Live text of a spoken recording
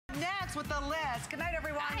next with the list. Good night,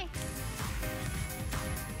 everyone. Bye.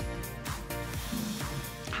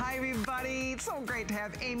 Hi, everybody. It's so great to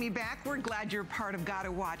have Amy back. We're glad you're part of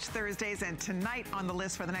Gotta Watch Thursdays. And tonight on the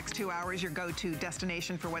list for the next 2 hours, your go-to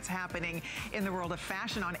destination for what's happening in the world of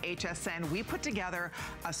fashion on HSN. We put together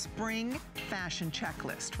a spring fashion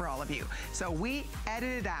checklist for all of you. So we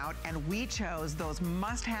edited out and we chose those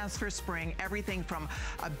must-haves for spring. Everything from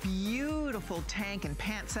a beautiful tank and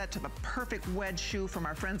pant set to the perfect wedge shoe from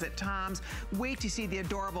our friends at Tom's. Wait to see the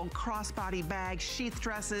adorable crossbody bag, sheath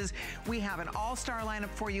dresses. We have an all-star lineup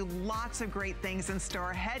for you. Lots of great things in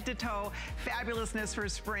store, head to toe, fabulousness for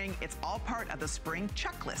spring. It's all part of the spring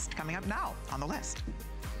checklist coming up now on the list.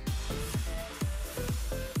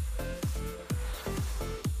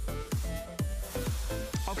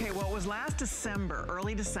 Okay, well, it was last December,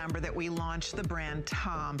 early December, that we launched the brand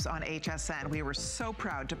Tom's on HSN. We were so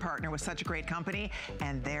proud to partner with such a great company,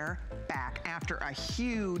 and they're back after a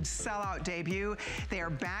huge sellout debut. They are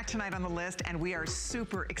back tonight on the list, and we are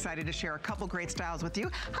super excited to share a couple great styles with you.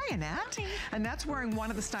 Hi, Annette. Hi. Annette's wearing one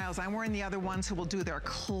of the styles. I'm wearing the other one, so we'll do their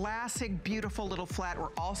classic, beautiful little flat.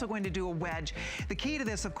 We're also going to do a wedge. The key to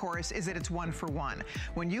this, of course, is that it's 1 for 1.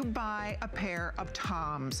 When you buy a pair of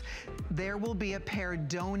Tom's, there will be a pair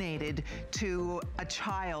donated to a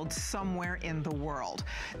child somewhere in the world.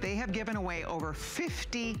 They have given away over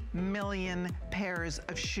 50 million pairs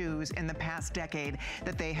of shoes in the past decade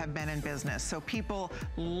that they have been in business. So people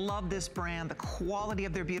love this brand, the quality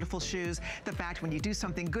of their beautiful shoes, the fact when you do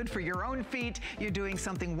something good for your own feet, you're doing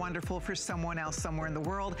something wonderful for someone else somewhere in the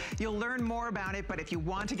world. You'll learn more about it, but if you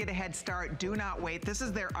want to get a head start, do not wait. This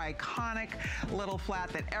is their iconic little flat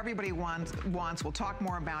that everybody wants. We'll talk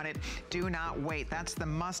more about it. Do not wait. That's the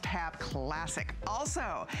must-have classic.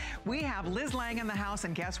 Also, we have Liz Lang in the house,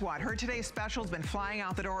 and guess what? Her today's special has been flying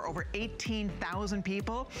out the door. Over 18,000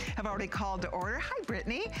 people have already called to order. Hi,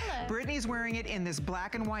 Brittany. Hello. Brittany's wearing it in this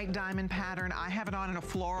black and white diamond pattern. I have it on in a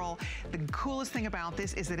floral. The coolest thing about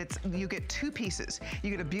this is that you get 2 pieces.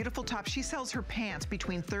 You get a beautiful top. She sells her pants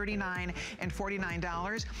between $39 and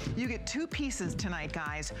 $49. You get 2 pieces tonight,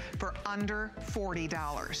 guys, for under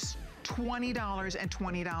 $40. $20 and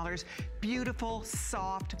 $20. Beautiful,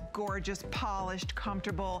 soft, gorgeous, polished,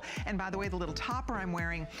 comfortable. And by the way, the little topper I'm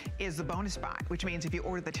wearing is the bonus buy, which means if you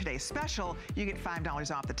order the today's special, you get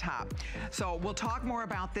 $5 off the top. So we'll talk more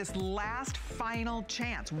about this last final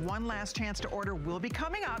chance. One last chance to order will be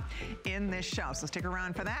coming up in this show. So stick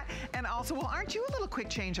around for that. And also, well, aren't you a little quick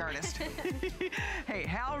change artist? Hey,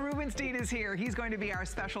 Hal Rubenstein is here. He's going to be our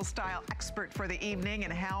special style expert for the evening.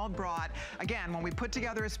 And Hal brought, again, when we put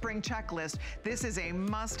together a spring checklist, this is a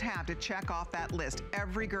must-have to check off that list.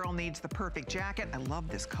 Every girl needs the perfect jacket. I love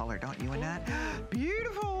this color, don't you, Annette?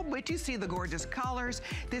 Beautiful. Wait till you see the gorgeous colors.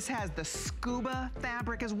 This has the scuba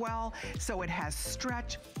fabric as well, so it has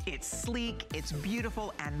stretch, it's sleek, it's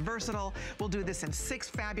beautiful and versatile. We'll do this in 6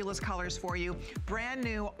 fabulous colors for you. Brand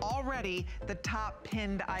new, already the top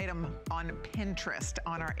pinned item on Pinterest,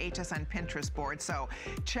 on our HSN Pinterest board. So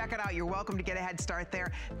check it out. You're welcome to get a head start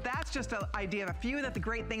there. That's just an idea of a few of the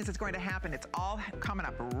great things that's going to happen. It's all coming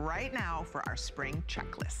up right now for our spring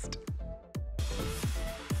checklist.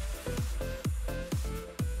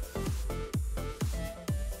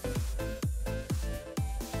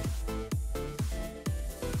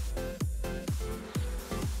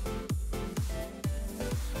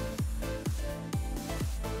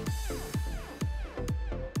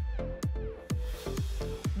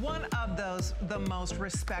 The most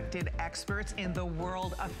respected experts in the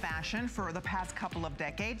world of fashion for the past couple of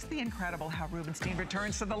decades. The incredible Hal Rubenstein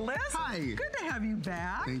returns to the list. Hi. Good to have you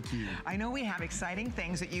back. Thank you. I know we have exciting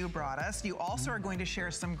things that you brought us. You also are going to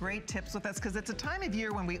share some great tips with us because it's a time of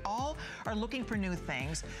year when we all are looking for new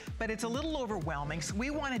things, but it's a little overwhelming. So we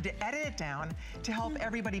wanted to edit it down to help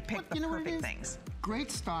everybody pick the perfect things.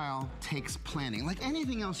 Great style takes planning. Like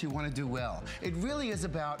anything else you want to do well, it really is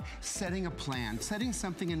about setting a plan, setting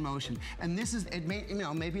something in motion. And this is, it may, you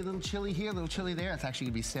know, maybe a little chilly here, a little chilly there. It's actually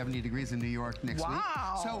going to be 70 degrees in New York next week.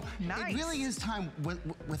 So nice. It really is time,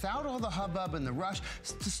 without all the hubbub and the rush,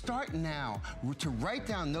 to start now, to write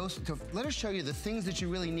down those, to let us show you the things that you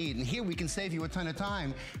really need. And here we can save you a ton of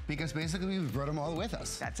time because basically we've brought them all with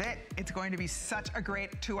us. That's it. It's going to be such a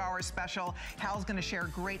great 2-hour special. Hal's going to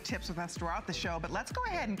share great tips with us throughout the show, but But let's go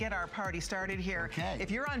ahead and get our party started here. Okay.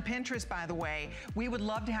 If you're on Pinterest, by the way, we would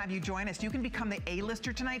love to have you join us. You can become the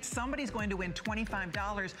A-lister tonight. Somebody's going to win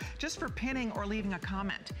 $25 just for pinning or leaving a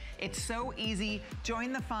comment. It's so easy.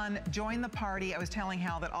 Join the fun, join the party. I was telling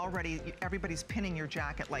Hal that already everybody's pinning your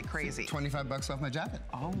jacket like crazy. 25 bucks off my jacket.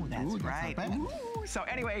 Oh, that's right. That's not bad. Ooh. So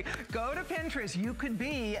anyway, go to Pinterest. You could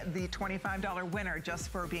be the $25 winner just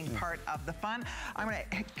for being part of the fun. I'm going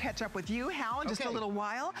to catch up with you, Hal, in just a little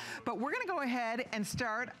while. But we're going to go ahead and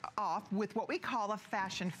start off with what we call a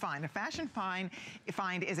fashion find. A fashion find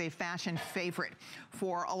is a fashion favorite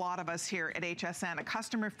for a lot of us here at HSN. A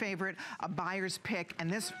customer favorite, a buyer's pick. And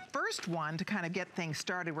this first one, to kind of get things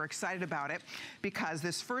started, we're excited about it because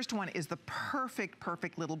this first one is the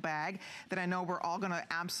perfect little bag that I know we're all going to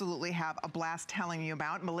absolutely have a blast telling you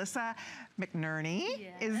about. Melissa McNerney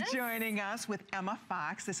is joining us with Emma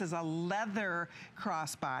Fox. This is a leather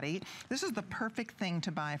crossbody. This is the perfect thing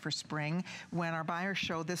to buy for spring. When our buyers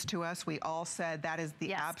showed this to us, we all said that is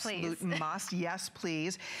the absolute must. Yes,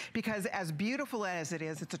 please. Because as beautiful as it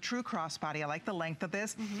is, it's a true crossbody. I like the length of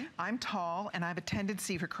this. I'm tall, and I have a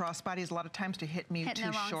tendency for crossbodies a lot of times to hit me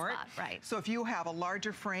too short. So if you have a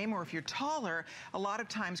larger frame or if you're taller, a lot of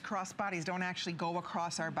times crossbodies don't actually go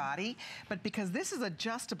across our body. But because this is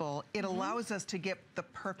adjustable, it allows us to get the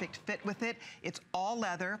perfect fit with it. It's all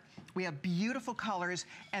leather. We have beautiful colors.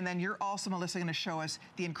 And then you're also, Melissa, going to show us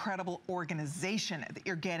the incredible organization that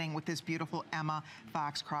you're getting with this beautiful Emma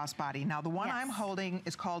Fox crossbody. Now, the one I'm holding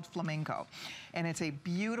is called Flamingo. And it's a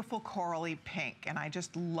beautiful corally pink. And I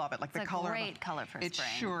just love it. Like the color. It's a great color for spring. It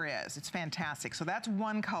sure is. It's fantastic. So that's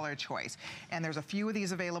one color choice. And there's a few of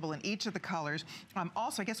these available in each of the colors.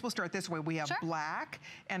 Also, I guess we'll start this way. We have black.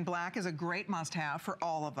 And black is a great must-have for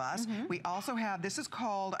all of us. We also have, this is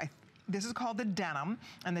called the denim,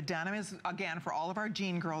 and the denim is, again, for all of our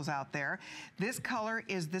jean girls out there. This color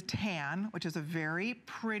is the tan, which is a very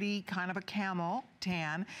pretty kind of a camel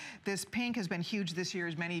tan. This pink has been huge this year,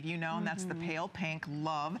 as many of you know, and that's the pale pink,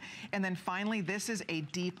 love. And then finally, this is a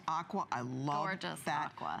deep aqua. I love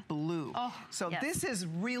that blue. So this is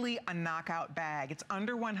really a knockout bag. It's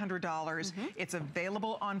under $100. It's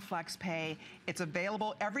available on FlexPay. It's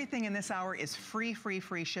available, everything in this hour is free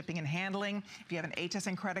shipping and handling. If you have an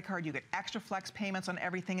HSN credit card, you get extra flex payments on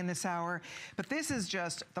everything in this hour. But this is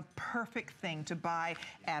just the perfect thing to buy.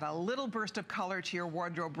 Add a little burst of color to your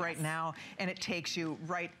wardrobe right now, and it takes you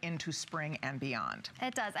right into spring and beyond.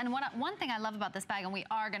 It does. And one thing I love about this bag, and we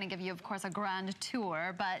are going to give you, of course, a grand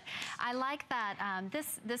tour, but I like that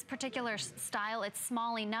this particular style, it's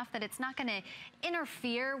small enough that it's not going to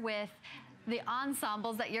interfere with the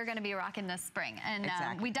ensembles that you're going to be rocking this spring.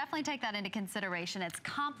 And we definitely take that into consideration. It's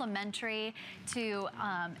complementary to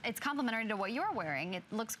what you're wearing. It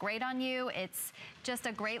looks great on you. It's just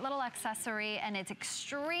a great little accessory, and it's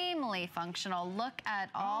extremely functional. Look at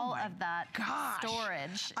all of that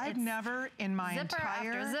storage. I've never in my zipper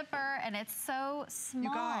after zipper, and it's so small. You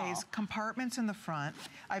guys, compartments in the front.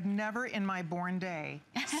 I've never in my born day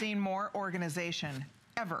seen more organization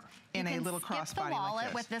ever in a little crossbody like this. You can skip the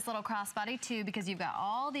wallet with this little crossbody too, because you've got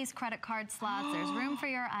all these credit card slots. There's room for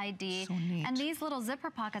your ID. So neat. And these little zipper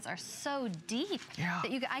pockets are so deep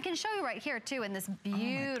that I can show you right here too in this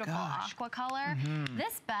beautiful aqua color.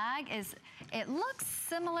 This bag it looks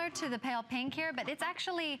similar to the pale pink here, but it's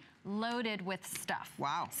actually loaded with stuff.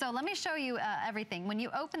 Wow. So let me show you everything. When you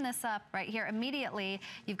open this up right here, immediately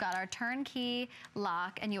you've got our turnkey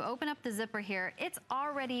lock, and you open up the zipper here, it's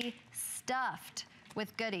already stuffed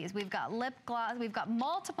with goodies. We've got lip gloss, we've got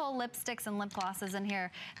multiple lipsticks and lip glosses in here.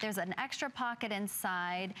 There's an extra pocket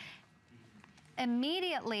inside.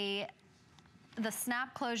 Immediately, the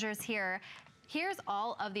snap closures here. Here's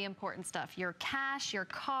all of the important stuff. Your cash, your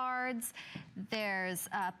cards. There's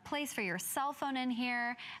a place for your cell phone in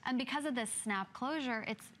here. And because of this snap closure,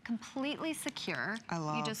 it's completely secure.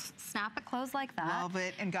 You just snap it closed like that. Love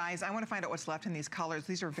it. And guys, I want to find out what's left in these colors.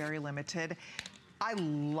 These are very limited. I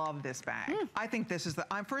love this bag. I think this is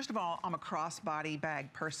first of all, I'm a crossbody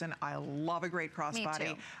bag person. I love a great crossbody. Me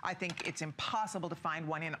too. I think it's impossible to find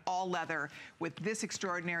one in all leather with this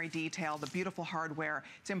extraordinary detail, the beautiful hardware.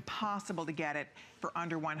 It's impossible to get it for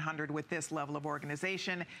under 100 with this level of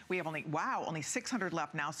organization. We have only 600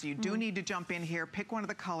 left now, so you do need to jump in here, pick one of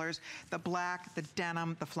the colors, the black, the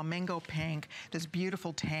denim, the flamingo pink, this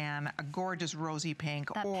beautiful tan, a gorgeous rosy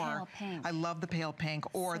pink, pale pink. I love the pale pink,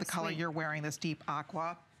 or the color you're wearing, this deep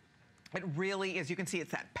aqua. It really is, you can see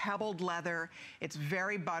it's that pebbled leather, it's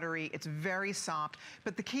very buttery, it's very soft,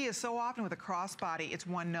 but the key is so often with a crossbody, it's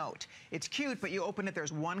one note. It's cute, but you open it,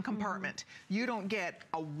 there's one compartment. You don't get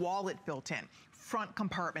a wallet built in. front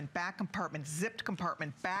compartment, back compartment, zipped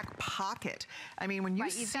compartment, back pocket. I mean, when you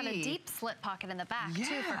see... You've got a deep slip pocket in the back, too,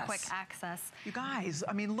 for quick access. You guys,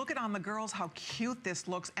 I mean, look at on the girls how cute this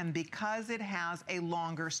looks, and because it has a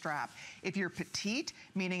longer strap. If you're petite,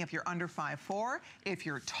 meaning if you're under 5'4", if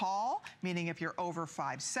you're tall, meaning if you're over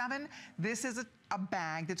 5'7", this is a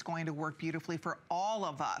bag that's going to work beautifully for all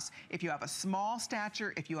of us. If you have a small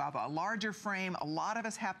stature, if you have a larger frame, a lot of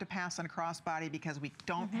us have to pass on crossbody because we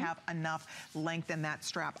don't have enough length in that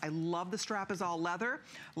strap. I love the strap is all leather.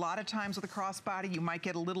 A lot of times with a crossbody, you might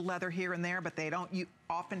get a little leather here and there, but they don't, you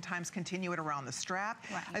oftentimes continue it around the strap.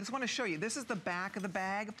 Right. I just want to show you, this is the back of the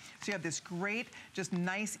bag. So you have this great, just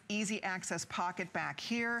nice, easy access pocket back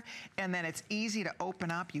here, and then it's easy to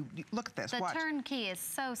open up. You look at this, watch. The turnkey is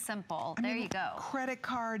so simple. I there mean, you go. Credit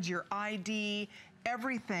cards, your ID,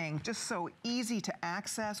 everything just so easy to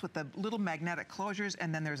access with the little magnetic closures,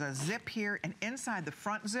 and then there's a zip here, and inside the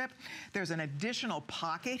front zip there's an additional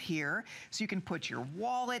pocket here so you can put your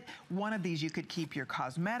wallet. One of these you could keep your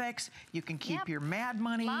cosmetics, you can keep your Mad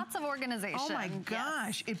Money. Lots of organization. Oh my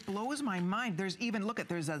gosh, it blows my mind. There's even, look at,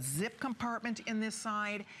 there's a zip compartment in this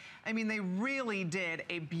side. I mean, they really did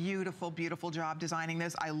a beautiful, beautiful job designing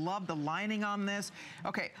this. I love the lining on this.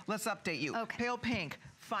 Okay, let's update you. Pale pink,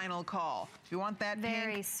 final call. If you want that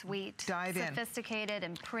very pink, sweet, dive in. Sophisticated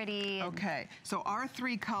and pretty. Okay, so our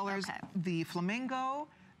three colors, the flamingo,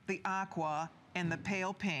 the aqua, and the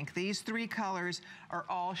pale pink. These three colors are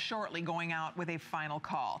all shortly going out with a final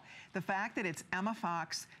call. The fact that it's Emma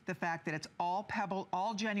Fox, the fact that it's all pebbled,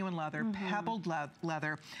 all genuine leather, pebbled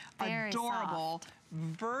leather, very adorable, soft,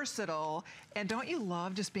 versatile, and don't you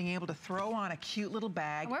love just being able to throw on a cute little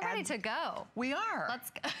bag? We're ready to go. We are. Let's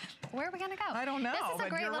go. Where are we gonna go? I don't know. This is a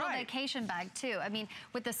great little vacation bag too. I mean,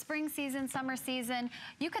 with the spring season, summer season,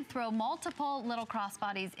 you could throw multiple little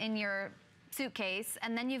crossbodies in your suitcase,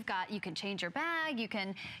 and then you can change your bag, you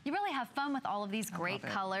really have fun with all of these great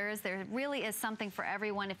colors. There really is something for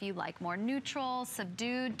everyone. If you like more neutral,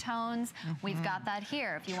 subdued tones, we've got that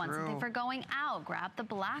here. If you want something for going out, grab the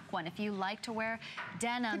black one. If you like to wear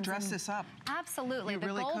denim. You could dress this up. Absolutely. The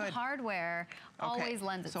gold hardware always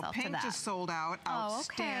lends itself to that. So pink just sold out.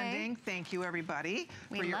 Outstanding. Thank you, everybody,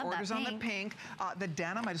 for your orders on the pink. The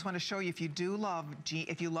denim, I just want to show you, if you do love,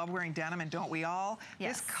 if you love wearing denim, and don't we all,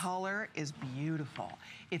 this color is beautiful.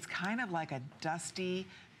 It's kind of like a dusty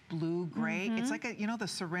blue-gray. It's like a, you know, the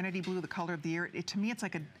Serenity blue, the color of the year. To me, it's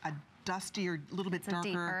like a dusty or a little bit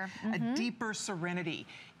darker, a deeper serenity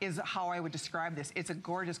is how I would describe this. It's a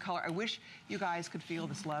gorgeous color. I wish you guys could feel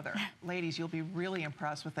this leather. Ladies, you'll be really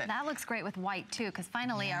impressed with it. That looks great with white too, because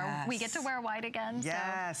finally we get to wear white again.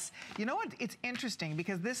 Yes. So. You know what? It's interesting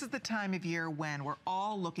because this is the time of year when we're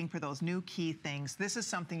all looking for those new key things. This is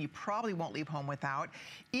something you probably won't leave home without.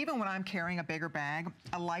 Even when I'm carrying a bigger bag,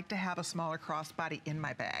 I like to have a smaller crossbody in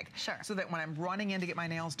my bag. Sure. So that when I'm running in to get my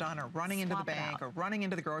nails done, or running into the bank, or running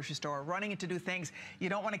into the grocery store, or running in to do things, you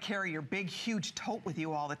don't want to carry your big, huge tote with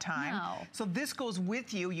you all the time. No. So this goes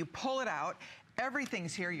with you. You pull it out.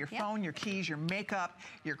 Everything's here, your phone, your keys, your makeup,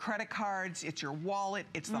 your credit cards, it's your wallet,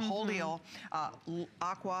 it's the whole deal.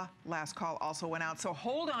 Aqua, last call, also went out. So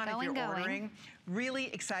hold on if you're ordering.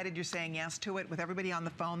 Really excited you're saying yes to it. With everybody on the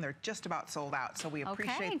phone, they're just about sold out. So we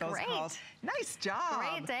appreciate those calls. Nice job.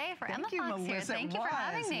 Great day for Emma Fox here. Thank you for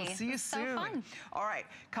having me. We'll see you soon. So fun. All right,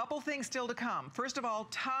 couple things still to come. First of all,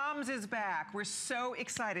 Tom's is back. We're so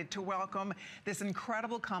excited to welcome this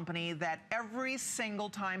incredible company that every single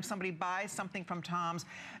time somebody buys something from Tom's,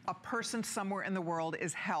 a person somewhere in the world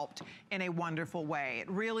is helped in a wonderful way. It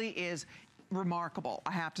really is remarkable,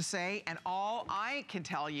 I have to say, and all I can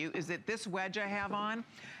tell you is that this wedge I have on,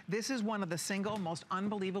 this is one of the single most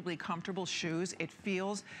unbelievably comfortable shoes. It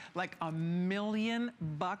feels like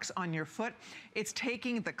 $1,000,000 on your foot. It's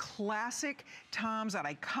taking the classic Tom's, that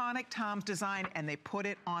iconic Tom's design, and they put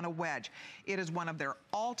it on a wedge. It is one of their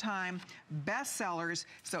all-time best sellers.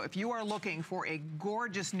 So if you are looking for a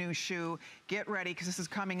gorgeous new shoe, get ready, because this is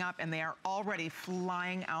coming up and they are already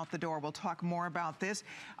flying out the door. We'll talk more about this.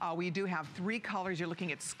 We do have 3 colors. You're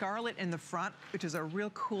looking at scarlet in the front, which is a real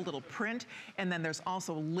cool little print. And then there's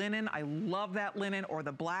also linen. I love that linen, or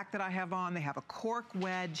the black that I have on. They have a cork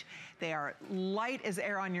wedge. They are light as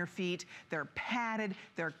air on your feet. They're padded.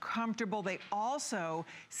 They're comfortable. They also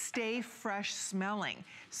stay fresh smelling.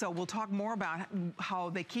 So we'll talk more about how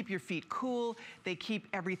they keep your feet cool. They keep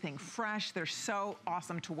everything fresh. They're so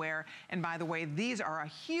awesome to wear. And by the way, these are a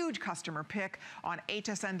huge customer pick on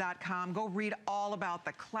hsn.com. Go read all about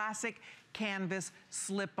the classic canvas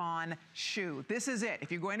slip-on shoe. This is it.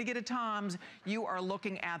 If you're going to get a Tom's, you are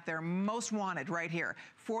looking at their most wanted right here.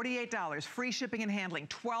 $48, free shipping and handling,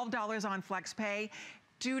 $12 on FlexPay.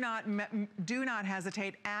 Do not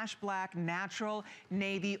hesitate. Ash black, natural,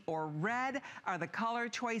 navy, or red are the color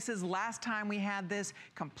choices. Last time we had this,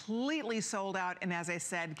 completely sold out, and as I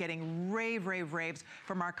said, getting raves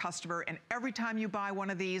from our customer. And every time you buy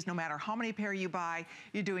one of these, no matter how many pair you buy,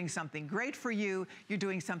 you're doing something great for you. You're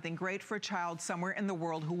doing something great for a child somewhere in the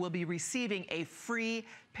world who will be receiving a free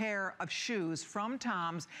pair of shoes from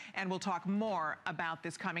Tom's, and we'll talk more about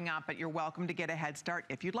this coming up, but you're welcome to get a head start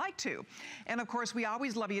if you'd like to. And of course, we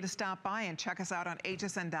always love you to stop by and check us out on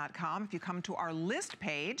hsn.com. If you come to our list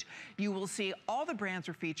page, you will see all the brands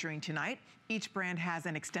we're featuring tonight. Each brand has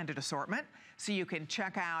an extended assortment, so you can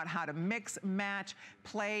check out how to mix, match,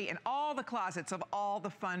 play in all the closets of all the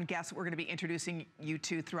fun guests we're going to be introducing you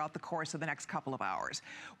to throughout the course of the next couple of hours.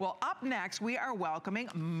 Well, up next, we are welcoming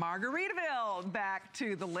Margaritaville back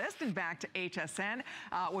to the list and back to HSN.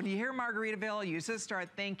 When you hear Margaritaville, you just start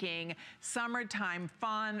thinking summertime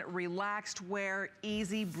fun, relaxed wear,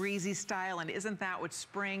 easy breezy style, and isn't that what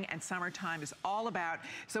spring and summertime is all about?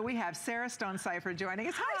 So we have Sarah Stone-Cipher joining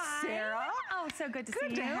us. Hi, Sarah. Oh, so good to see you.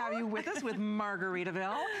 Good to have you with us with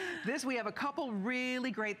Margaritaville. We have a couple really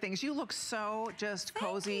great things. You look so just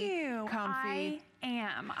cozy, comfy.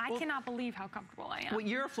 I cannot believe how comfortable I am. Well,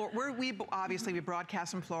 you're we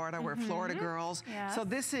broadcast from Florida. We're Florida girls. Yes. So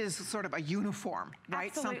this is sort of a uniform,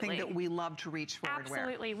 right? Absolutely. Something that we love to reach for and wear.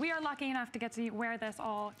 Absolutely. We are lucky enough to get to wear this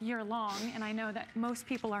all year long, and I know that most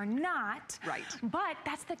people are not. Right. But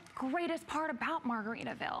that's the greatest part about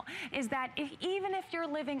Margaritaville, is that even if you're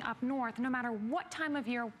living up north, no matter what time of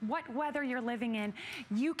year, what weather you're living in,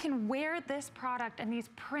 you can wear this product and these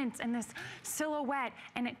prints and this silhouette,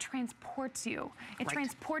 and it transports you. It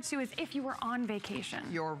transports you as if you were on vacation.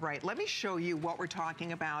 You're right. Let me show you what we're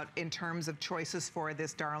talking about in terms of choices for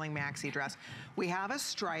this darling maxi dress. We have a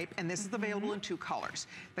stripe, and this is available in 2 colors.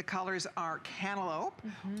 The colors are cantaloupe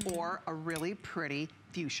or a really pretty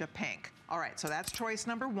fuchsia pink. All right, so that's choice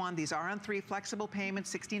number 1. These are on 3 flexible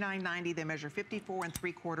payments, $69.90. They measure 54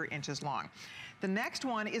 3/4 inches long. The next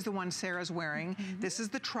one is the one Sarah's wearing. This is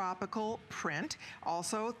the tropical print.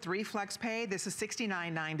 Also 3 flex pay. This is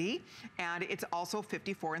 $69.90, and it's also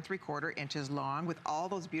 54 3/4 inches long with all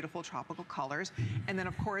those beautiful tropical colors. And then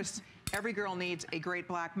of course, every girl needs a great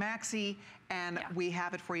black maxi, and we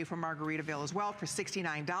have it for you from Margaritaville as well for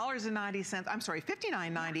 $69.90. I'm sorry,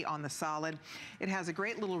 $59.90 on the solid. It has a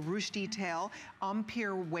great little ruche detail,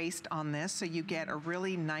 pier waist on this, so you get a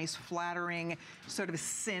really nice, flattering sort of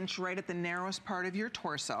cinch right at the narrowest part of your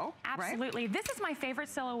torso. Absolutely. Right? This is my favorite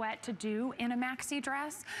silhouette to do in a maxi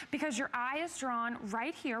dress, because your eye is drawn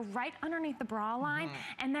right here, right underneath the bra line,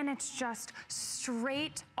 and then it's just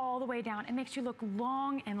straight all the way down. It makes you look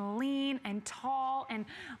long and lean and tall and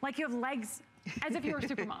like you have legs as if you were a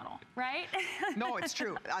supermodel, right? No, it's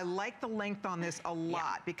true. I like the length on this a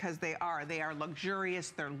lot because they are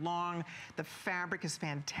luxurious, they're long, the fabric is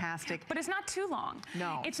fantastic. But it's not too long.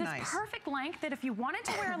 No, it's this perfect length that if you wanted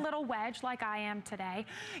to wear a little wedge like I am today,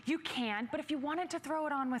 you can, but if you wanted to throw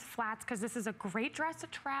it on with flats, because this is a great dress to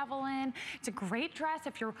travel in, it's a great dress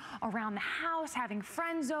if you're around the house, having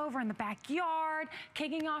friends over in the backyard,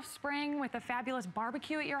 kicking off spring with a fabulous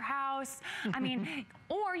barbecue at your house. I mean,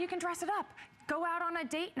 or you can dress it up. Go out on a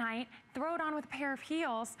date night, throw it on with a pair of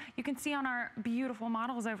heels. You can see on our beautiful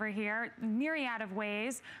models over here, myriad of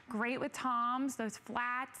ways. Great with Toms, those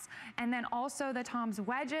flats, and then also the Toms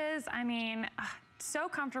wedges. I mean, so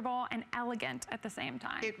comfortable and elegant at the same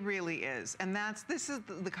time. It really is. And this is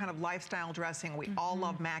the kind of lifestyle dressing we all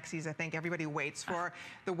love maxis. I think everybody waits for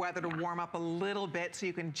the weather to warm up a little bit so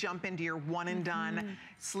you can jump into your one and done,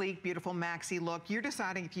 sleek, beautiful maxi look. You're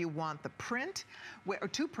deciding if you want the print, or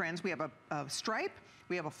 2 prints. We have a stripe,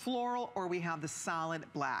 we have a floral, or we have the solid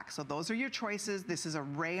black. So those are your choices. This is a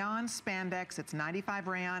rayon spandex. It's 95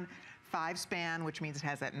 rayon. 5 span, which means it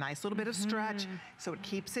has that nice little bit of stretch, so it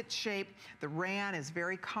keeps its shape. The rayon is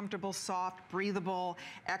very comfortable, soft, breathable.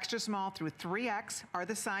 Extra small through 3X are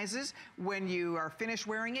the sizes. When you are finished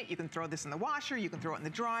wearing it, you can throw this in the washer, you can throw it in the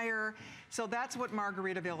dryer. So that's what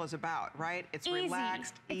Margaritaville is about, right? It's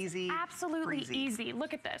relaxed, easy, absolutely breezy. Easy.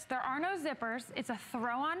 Look at this. There are no zippers. It's a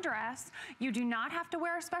throw-on dress. You do not have to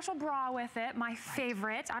wear a special bra with it. My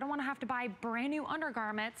favorite. I don't want to have to buy brand new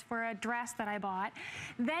undergarments for a dress that I bought.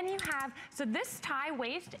 Then you have, so this tie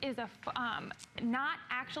waist is not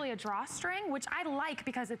actually a drawstring, which I like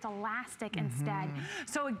because it's elastic instead.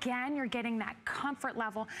 So again, you're getting that comfort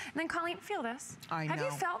level. And then Colleen, feel this. I know. Have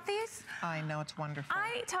you felt these? I know, it's wonderful.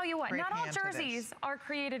 I tell you what, Great not all jerseys are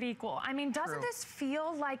created equal. I mean, doesn't this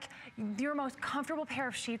feel like your most comfortable pair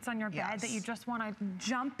of sheets on your bed that you just want to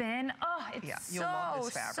jump in? Oh, it's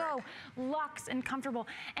so luxe and comfortable.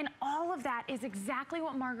 And all of that is exactly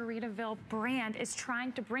what Margaritaville brand is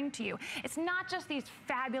trying to bring to you. It's not just these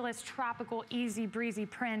fabulous tropical, easy breezy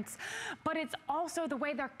prints, but it's also the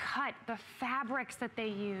way they're cut, the fabrics that they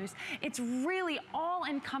use. It's really all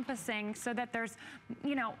encompassing so that there's,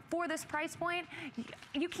 you know, for this price point,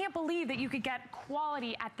 you can't believe that you could get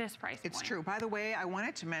quality at this price point. It's true. By the way, I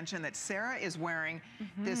wanted to mention that Sarah is wearing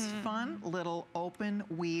this fun little open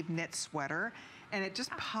weave knit sweater, and it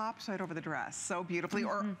just pops right over the dress so beautifully,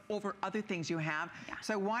 or over other things you have.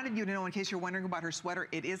 So I wanted you to know, in case you're wondering about her sweater,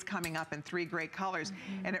 it is coming up in 3 great colors,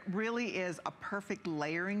 and it really is a perfect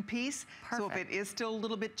layering piece. So if it is still a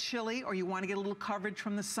little bit chilly, or you want to get a little coverage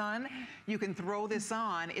from the sun, you can throw this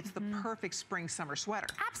on. It's the perfect spring summer sweater.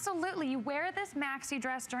 Absolutely. You wear this maxi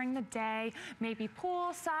dress during the day, maybe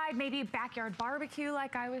poolside, maybe backyard barbecue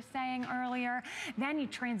like I was saying earlier. Then you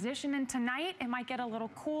transition into night, it might get a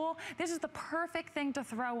little cool. This is the perfect thing to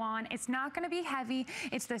throw on. It's not going to be heavy.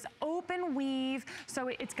 It's this open weave, so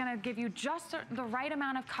it's going to give you just the right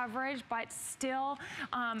amount of coverage, but still,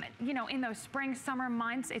 you know, in those spring, summer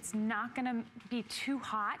months, it's not going to be too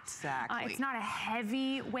hot. Exactly. It's not a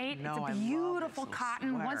heavy weight. No, it's a beautiful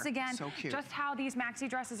cotton. sweater. Once again, so cute. just how these maxi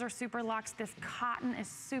dresses are super luxe, this cotton is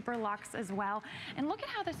super luxe as well. And look at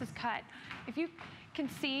how this is cut. If you can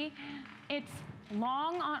see, it's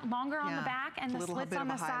longer on the back, and the slits on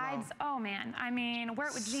the sides. Oh man, I mean, wear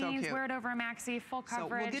it with jeans, wear it over a maxi, full coverage.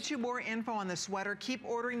 So we'll get you more info on the sweater. Keep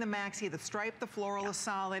ordering the maxi, the stripe, the floral, the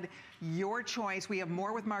solid, your choice. We have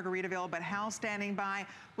more with Margaritaville, but Hal's standing by.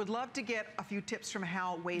 Would love to get a few tips from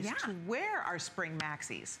Hal, ways to wear our spring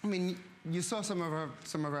maxis. I mean, you saw some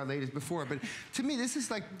of our ladies before, but to me, this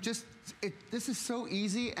is like this is so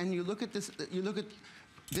easy. And you look at this,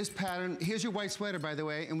 this pattern. Here's your white sweater, by the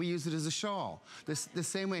way, and we use it as a shawl, the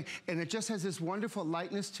same way. And it just has this wonderful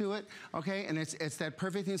lightness to it, okay? And it's that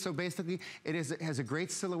perfect thing. So basically, it has a great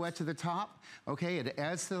silhouette to the top, okay? It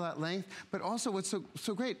adds to that length. But also, what's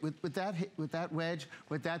so great with that wedge,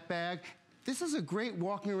 with that bag, this is a great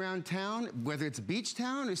walking around town, whether it's beach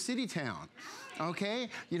town or city town, okay?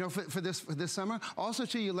 You know, for this summer. Also,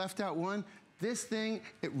 too, you left out one. This thing,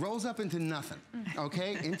 it rolls up into nothing,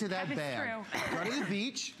 okay? Into that bag. Go to the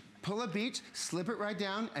beach, pull a beach, slip it right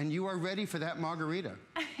down, and you are ready for that margarita.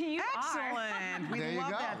 Excellent. We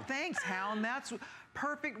love that. Thanks, Hal. And that's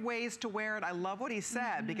perfect ways to wear it. I love what he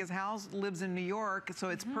said, because Hal lives in New York, so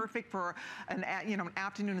it's perfect for an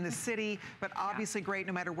afternoon in the city, but obviously great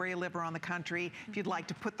no matter where you live around the country. If you'd like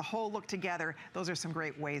to put the whole look together, those are some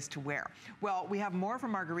great ways to wear. Well, we have more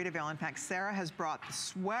from Margaritaville. In fact, Sarah has brought the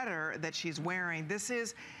sweater that she's wearing. This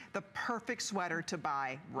is the perfect sweater to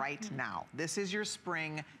buy right now. This is your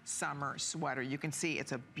spring summer sweater. You can see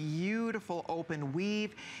it's a beautiful open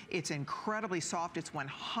weave. It's incredibly soft. It's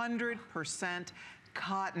 100%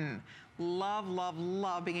 cotton. Love, love,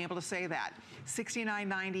 love being able to say that.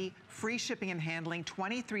 $69.90, free shipping and handling,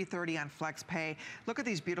 $23.30 on FlexPay. Look at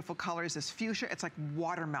these beautiful colors. This fuchsia, it's like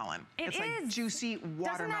watermelon. It's like juicy watermelon.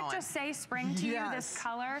 Doesn't that just say spring to you, this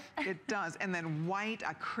color? It does. And then white,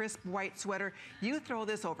 a crisp white sweater. You throw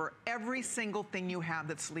this over every single thing you have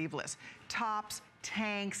that's sleeveless. Tops,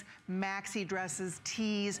 tanks, maxi dresses,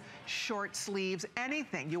 tees, short sleeves,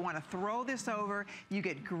 anything. You want to throw this over. You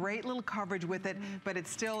get great little coverage with it, but it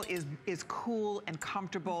still is cool and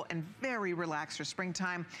comfortable and very relaxed for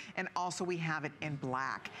springtime. And also we have it in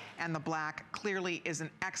black. And the black clearly is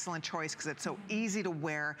an excellent choice because it's so easy to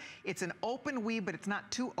wear. It's an open weave, but it's not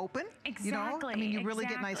too open. Exactly. You know? I mean, you really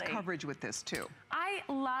get nice coverage with this too. I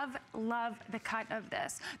love, love the cut of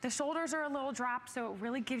this. The shoulders are a little dropped, so it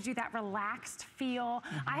really gives you that relaxed feel.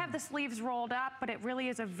 I have the sleeves rolled up, but it really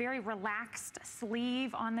is a very relaxed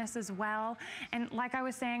sleeve on this as well. And like I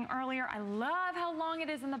was saying earlier, I love how long it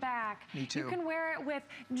is in the back. Me too. You can wear it with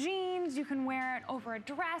jeans, you can wear it over a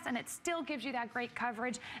dress, and it still gives you that great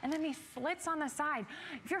coverage. And then these slits on the side.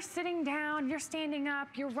 If you're sitting down, you're standing up,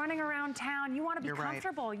 you're running around town, you want to be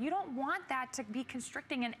comfortable. Right. You don't want that to be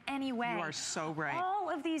constricting in any way. You are so right. All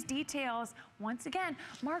of these details, once again,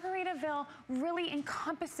 Margaritaville really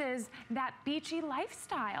encompasses that beachy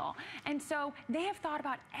lifestyle. And so they have thought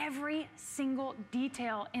about every single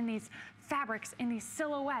detail in these fabrics, in these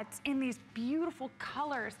silhouettes, in these beautiful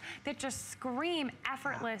colors that just scream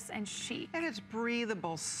effortless and chic. And it's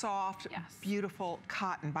breathable, soft, beautiful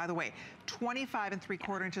cotton. By the way, 25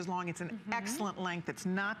 3/4 inches long. It's an excellent length. It's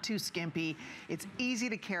not too skimpy. It's easy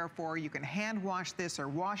to care for. You can hand wash this or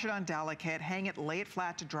wash it on delicate, hang it, lay it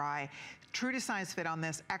flat to dry. True to size fit on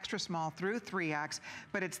this, extra small through 3X,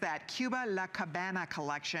 but it's that Cuba La Cabana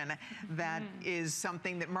collection that is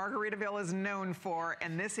something that Margaritaville is known for,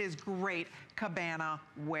 and this is great cabana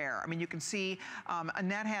wear. I mean, you can see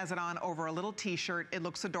Annette has it on over a little t-shirt. It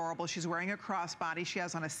looks adorable. She's wearing a crossbody. She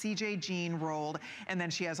has on a CJ jean rolled, and then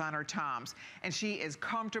she has on her Toms. And she is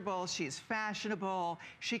comfortable. She's fashionable.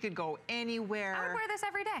 She could go anywhere. I would wear this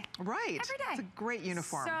every day. Right. Every day. It's a great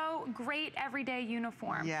uniform. So great everyday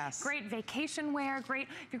uniform. Yes. Great vacation wear. Great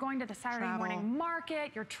if you're going to the Saturday morning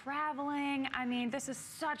market, you're traveling. I mean, this is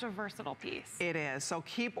such a versatile piece. It is. So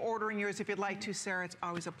keep ordering yours if you'd like to, Sarah. It's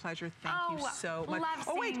always a pleasure. Thank you so much.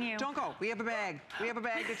 Love seeing you. Don't go. We have a bag. We have a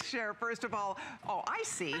bag to share. First of all, I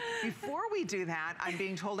see. Before we do that, I'm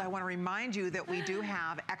being told I want to remind you that we do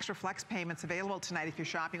have extra flex payments available tonight if you're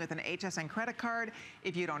shopping with an HSN credit card.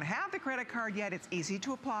 If you don't have the credit card yet, it's easy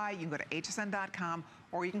to apply. You can go to hsn.com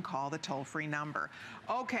or you can call the toll-free number.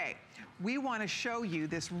 Okay, we want to show you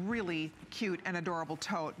this really cute and adorable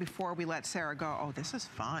tote before we let Sarah go. Oh, this is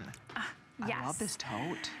fun. Yes. I love this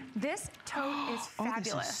tote. This tote is fabulous.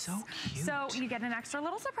 Oh, this is so cute. So you get an extra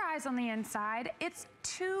little surprise on the inside. It's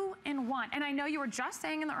 2 in 1. And I know you were just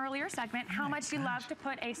saying in the earlier segment how much you love to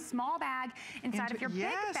put a small bag inside of your big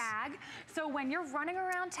bag. So when you're running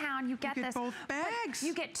around town, you get this. Both bags.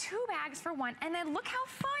 You get 2 bags for 1. And then look how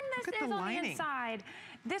fun this is on the inside.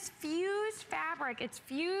 This fused fabric, it's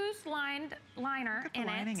fused liner in it.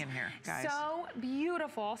 Lining in here, guys. So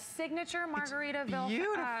beautiful. Signature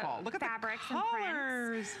Margaritaville Look at fabrics the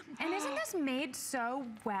colors. and prints. And isn't this made so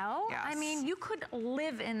well? Yes. I mean, you could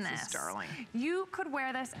live in this. This is darling. You could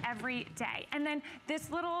wear this every day. And then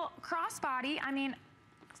this little crossbody, I mean,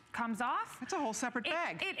 comes off. It's a whole separate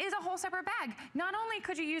bag. It is a whole separate bag. Not only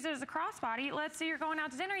could you use it as a crossbody, let's say you're going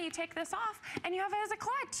out to dinner, you take this off and you have it as a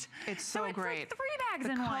clutch. It's so great. It's like 3 bags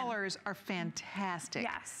in one. The colors are fantastic.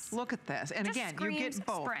 Yes. Look at this. And Just again, you get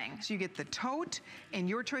both. spring. So you get the tote and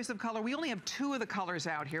your choice of color. We only have 2 of the colors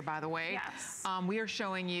out here, by the way. Yes. We are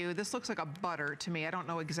showing you, this looks like a butter to me. I don't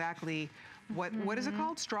know exactly what is it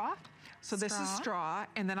called? Straw? So this is straw,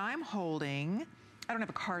 and then I'm holding, I don't have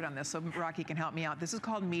a card on this, so Rocky can help me out. This is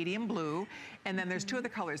called medium blue, and then there's 2 other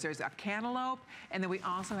colors. There's a cantaloupe, and then we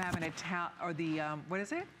also have an what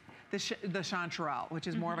is it? The chanterelle, which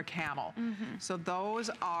is more of a camel. So those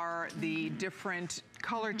are the different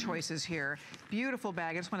color choices here. Beautiful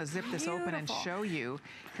bag. I just want to zip this open and show you,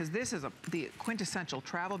 because this is the quintessential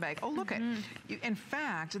travel bag. Oh, look at, in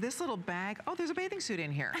fact, this little bag, there's a bathing suit in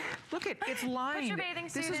here. Look at, it's lined. Put your bathing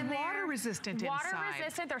suit This is water resistant inside. Water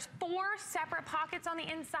resistant. There's 4 separate pockets on the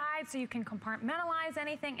inside, so you can compartmentalize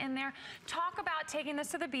anything in there. Talk about taking this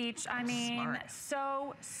to the beach. I mean,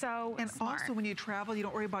 so smart. And also when you travel, you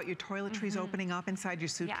don't worry about your toiletries opening up inside your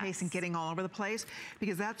suitcase and getting all over the place,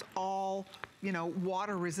 because that's all, you know,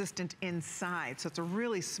 water resistant inside. So it's a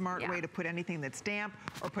really smart way to put anything that's damp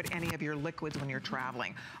or put any of your liquids when you're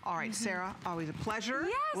traveling. All right, Sarah, always a pleasure.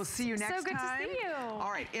 Yes. We'll see you next time. So good to see you.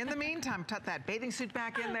 All right, in the meantime, tuck that bathing suit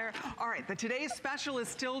back in there. All right, today's special is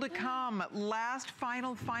still to come. Last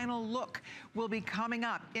final look will be coming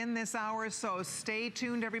up in this hour, so stay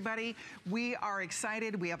tuned, everybody. We are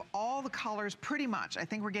excited. We have all the colors pretty much. I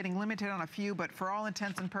think we're getting limited on a few, but for all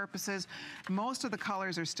intents and purposes, most of the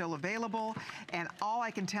colors are still available. And all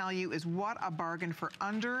I can tell you is what a bargain for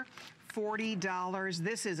under $40.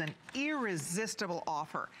 This is an irresistible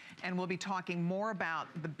offer. And we'll be talking more about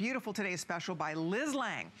the beautiful Today's Special by Liz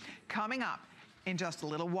Lang coming up in just a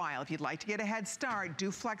little while. If you'd like to get a head start, do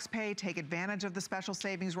FlexPay, take advantage of the special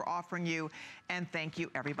savings we're offering you, and thank you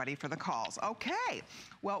everybody for the calls. Okay,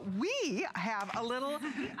 well, we have a little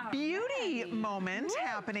beauty moment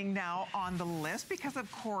happening now on the list, because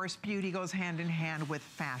of course beauty goes hand in hand with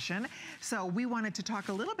fashion. So we wanted to talk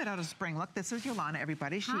a little bit out of spring. Look, this is Yolanda,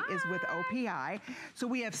 everybody. She is with OPI. So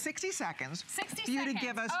we have 60 seconds for you to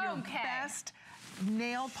give us your best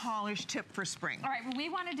nail polish tip for spring. All right, well, we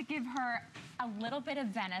wanted to give her a little bit of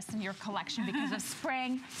Venice in your collection because of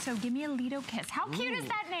spring. So give me a Lido Kiss. How cute is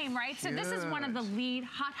that name, right? Cute. So this is one of the lead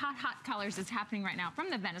hot colors that's happening right now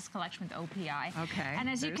from the Venice collection with OPI. Okay. And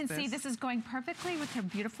as you can see, this is going perfectly with her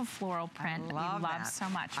beautiful floral print that we love so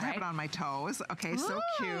much, right? I have it on my toes. Okay, so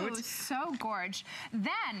cute. So gorge.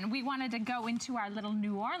 Then we wanted to go into our little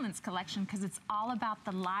New Orleans collection because it's all about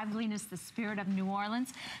the liveliness, the spirit of New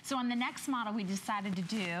Orleans. So on the next model we decided to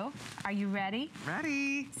do, are you ready?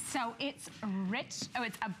 Ready. So it's rich,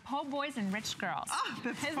 it's a po' boys and rich girls. Oh,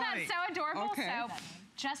 that's Isn't funny. that so adorable? Okay. So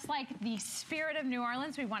just like the spirit of New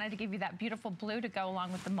Orleans, we wanted to give you that beautiful blue to go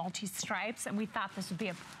along with the multi-stripes, and we thought this would be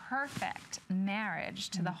a perfect marriage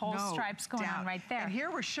to the whole stripes going on right there. And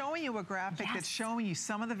here we're showing you a graphic that's showing you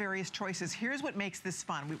some of the various choices. Here's what makes this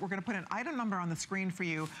fun. We're going to put an item number on the screen for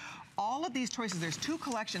you. All of these choices, there's 2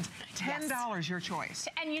 collections, $10 your choice.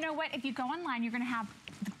 And you know what? If you go online, you're going to have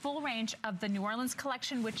the full range of the New Orleans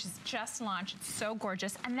collection, which is just launched. It's so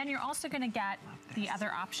gorgeous. And then you're also going to get the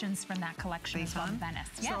other options from that collection as well in Venice.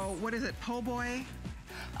 Yes. So what is it? Po' boy?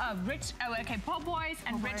 Po' boys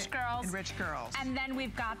and rich girls. And rich girls. And then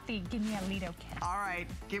we've got the Give Me a Lido Kiss. All right,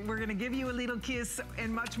 we're gonna give you a little kiss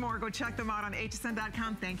and much more. Go check them out on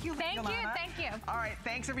hsn.com. Thank you, Thank you. All right,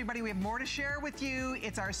 thanks everybody. We have more to share with you.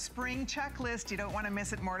 It's our spring checklist. You don't want to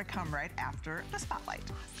miss it. More to come right after the spotlight.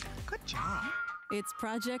 Good job. It's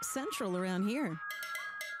Project Central around here.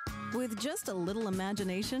 With just a little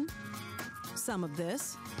imagination, some of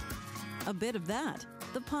this, a bit of that,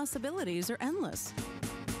 the possibilities are endless.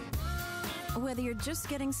 Whether you're just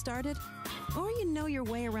getting started or you know your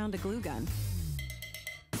way around a glue gun,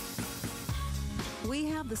 we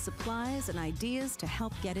have the supplies and ideas to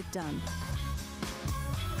help get it done.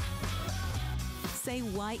 Say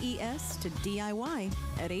YES to DIY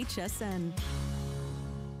at HSN.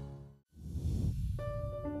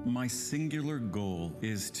 My singular goal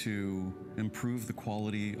is to improve the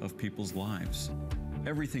quality of people's lives.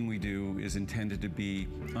 Everything we do is intended to be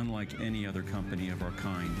unlike any other company of our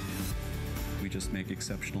kind. We just make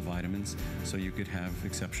exceptional vitamins so you could have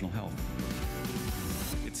exceptional health.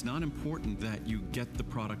 It's not important that you get the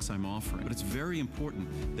products I'm offering, but it's very important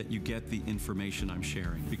that you get the information I'm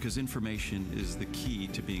sharing, because information is the key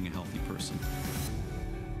to being a healthy person.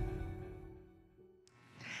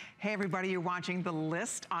 Hey everybody, you're watching The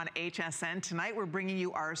List on HSN. Tonight we're bringing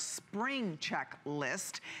you our spring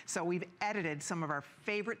checklist. So we've edited some of our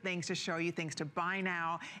favorite things to show you, things to buy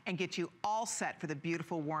now and get you all set for the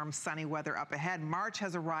beautiful, warm, sunny weather up ahead. March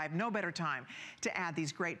has arrived, no better time to add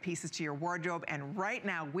these great pieces to your wardrobe. And right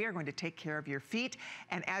now we are going to take care of your feet.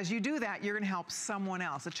 And as you do that, you're going to help someone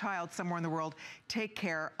else, a child somewhere in the world, take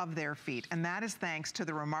care of their feet. And that is thanks to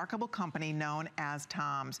the remarkable company known as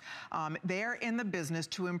Tom's. They're in the business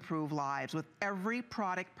to improve lives. With every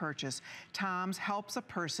product purchase, Tom's helps a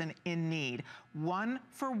person in need. 1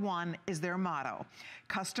 for 1 is their motto.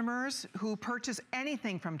 Customers who purchase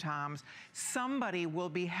anything from Tom's, somebody will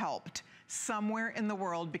be helped somewhere in the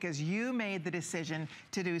world because you made the decision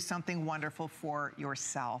to do something wonderful for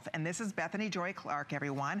yourself. And this is Bethany Joy Clark,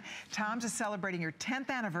 everyone. Tom's is celebrating your 10th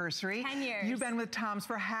anniversary. 10 years. You've been with Tom's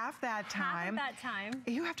for half that time. Half of that time.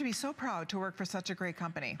 You have to be so proud to work for such a great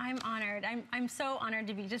company. I'm honored. I'm so honored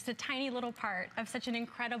to be just a tiny little part of such an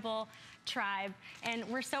incredible tribe. And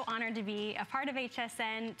we're so honored to be a part of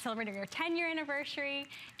HSN, celebrating our 10-year anniversary,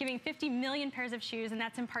 giving 50 million pairs of shoes, and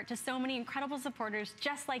that's in part to so many incredible supporters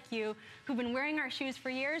just like you who've been wearing our shoes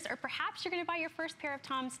for years, or perhaps you're gonna buy your first pair of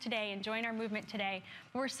Tom's today and join our movement today.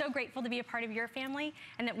 We're so grateful to be a part of your family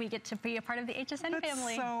and that we get to be a part of the HSN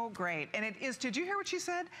family. That's so great. And it is, did you hear what she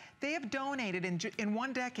said? They have donated, in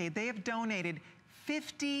 1 decade, they have donated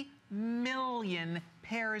 50 million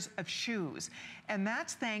pairs of shoes. And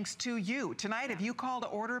that's thanks to you. Tonight, if you call to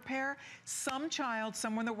order a pair, some child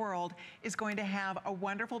somewhere in the world is going to have a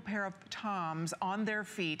wonderful pair of Tom's on their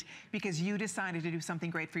feet because you decided to do something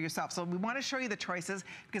great for yourself. So we want to show you the choices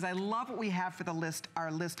because I love what we have for the list,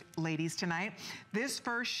 our list ladies tonight. This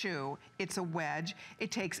first shoe, it's a wedge.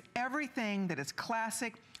 It takes everything that is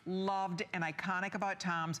classic, loved, and iconic about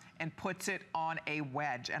Tom's and puts it on a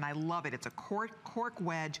wedge. And I love it. It's a cork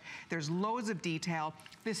wedge. There's loads of detail.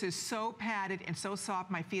 This is so padded and so soft.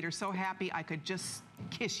 My feet are so happy I could just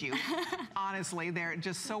kiss you. Honestly, they're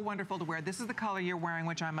just so wonderful to wear. This is the color you're wearing,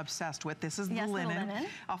 which I'm obsessed with. This is the linen.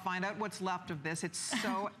 I'll find out what's left of this. It's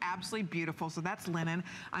so absolutely beautiful. So that's linen.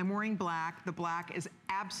 I'm wearing black. The black is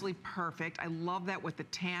absolutely perfect. I love that with the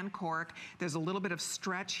tan cork. There's a little bit of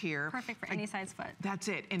stretch here. Perfect for any size foot. That's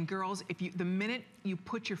it. And girls, the minute you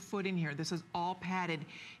put your foot in here, this is all padded,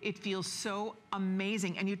 it feels so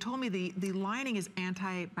amazing. And you told me the lining is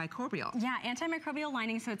antimicrobial. Yeah, antimicrobial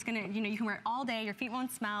lining, so it's gonna, you can wear it all day. Your feet it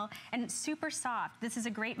won't smell, and it's super soft. This is a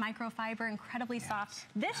great microfiber, incredibly soft.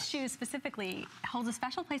 This shoe specifically holds a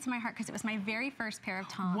special place in my heart because it was my very first pair of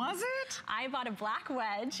Toms. Was it? I bought a black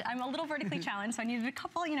wedge. I'm a little vertically challenged, so I needed a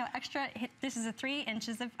couple, extra. This is a 3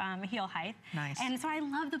 inches of heel height. Nice. And so I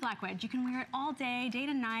love the black wedge. You can wear it all day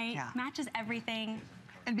to night. Yeah. Matches everything.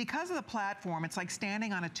 And because of the platform, it's like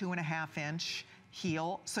standing on a 2.5-inch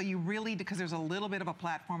heel. So you really, because there's a little bit of a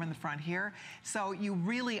platform in the front here. So you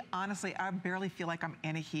really, honestly, I barely feel like I'm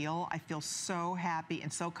in a heel. I feel so happy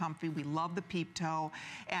and so comfy. We love the peep toe.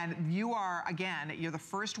 And you are, again, you're the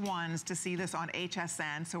first ones to see this on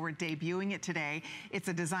HSN. So we're debuting it today. It's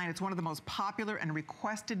a design, it's one of the most popular and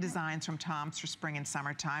requested designs from Toms for spring and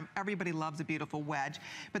summertime. Everybody loves a beautiful wedge.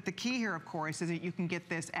 But the key here, of course, is that you can get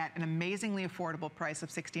this at an amazingly affordable price of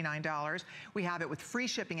 $69. We have it with free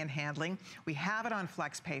shipping and handling. We have it on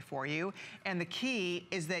FlexPay for you. And the key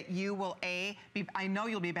is that you will, I know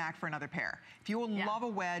you'll be back for another pair. If you will love a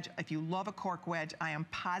wedge, if you love a cork wedge, I am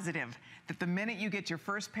positive that the minute you get your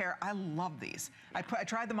first pair, I love these. I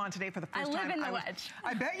tried them on today for the first time. I live in the wedge.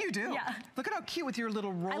 I bet you do. Yeah. Look at how cute with your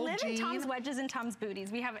little roll I live jean. in Tom's wedges and Tom's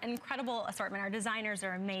booties. We have an incredible assortment. Our designers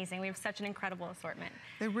are amazing. We have such an incredible assortment.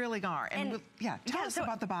 They really are. And tell us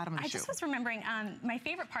about the bottom of the shoe. I just was remembering, my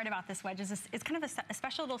favorite part about this wedge is it's kind of a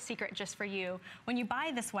special little secret just for you. When you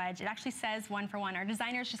buy this wedge, it actually says 1 for 1. Our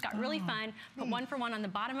designers just got really fun, put 1 for 1 on the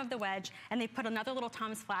bottom of the wedge, and they put another little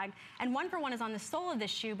Tom's flag. And 1 for 1 is on the sole of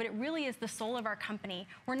this shoe, but it really is the soul of our company.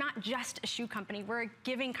 We're not just a shoe company, we're a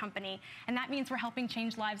giving company. And that means we're helping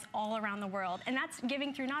change lives all around the world. And that's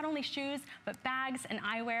giving through not only shoes, but bags and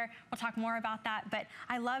eyewear. We'll talk more about that, but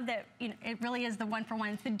I love that it really is the 1 for 1.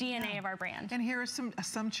 It's the DNA of our brand. And here are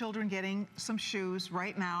some children getting some shoes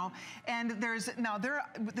right now. And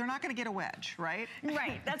they're not gonna get a wedge, right?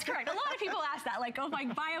 Right, that's correct. A lot of people ask that, like, oh, if I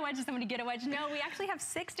buy a wedge, does somebody get a wedge? No, we actually have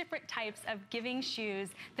 6 different types of giving shoes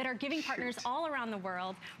that are giving partners all around the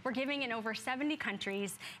world. We're giving in over 70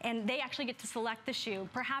 countries, and they actually get to select the shoe.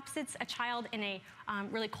 Perhaps it's a child in a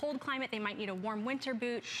really cold climate, they might need a warm winter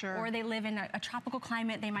boot, or they live in a tropical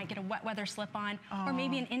climate, they might get a wet weather slip-on, or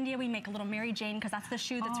maybe in India we make a little Mary Jane because that's the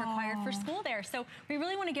shoe that's required for school there. So we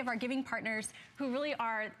really want to give our giving partners, who really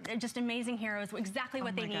are just amazing heroes, exactly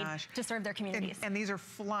what they need to serve their communities. And these are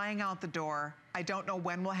flying out the door. I don't know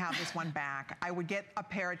when we'll have this one back. I would get a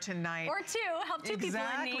pair tonight. Or 2, help 2 people in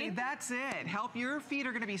need. Exactly, that's it. Your feet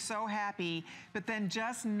are gonna be so happy, but then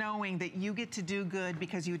just knowing that you get to do good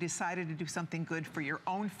because you decided to do something good for your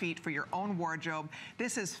own feet, for your own wardrobe.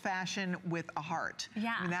 This is fashion with a heart.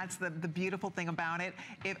 Yeah. I mean, that's the beautiful thing about it.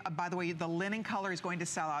 By the way, the linen color is going to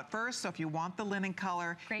sell out first, so if you want the linen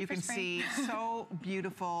color, you can see so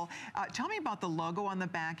beautiful. Tell me about the logo on the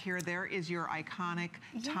back here. There is your iconic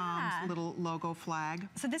Tom's little logo flag.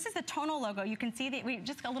 So this is the tonal logo. You can see that we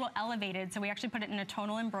just got a little elevated, so we actually put it in a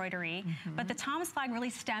tonal embroidery. But the Tom's flag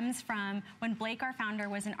really stems from when Blake, our founder,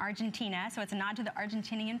 was in Argentina. So it's a nod to the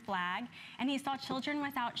Argentinian flag. And he saw children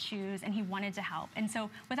without shoes, and he wanted to help. And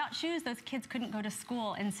so without shoes, those kids couldn't go to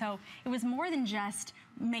school. And so it was more than just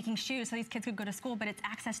making shoes so these kids could go to school, but it's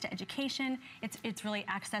access to education. It's really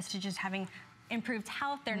access to just having improved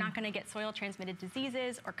health. They're not going to get soil transmitted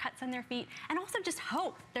diseases or cuts on their feet, and also just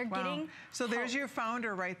hope. They're getting So there's your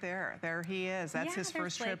founder right there. There he is. That's his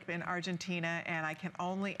first trip in Argentina, and I can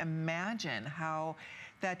only imagine how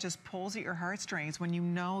that just pulls at your heartstrings when you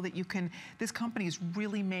know that this company is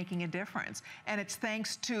really making a difference. And it's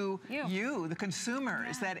thanks to you, the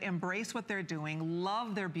consumers, that embrace what they're doing,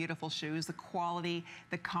 love their beautiful shoes, the quality,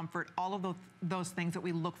 the comfort, all of those things that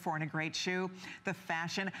we look for in a great shoe, the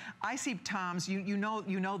fashion. I see Tom's, you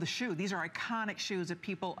know the shoe. These are iconic shoes that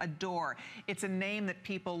people adore. It's a name that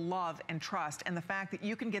people love and trust. And the fact that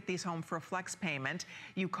you can get these home for a flex payment,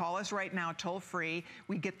 you call us right now toll free,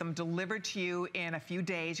 we get them delivered to you in a few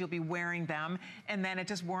days, you'll be wearing them, and then it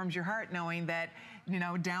just warms your heart knowing that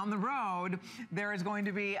down the road, there is going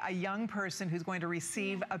to be a young person who's going to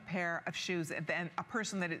receive a pair of shoes, and a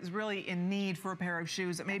person that is really in need for a pair of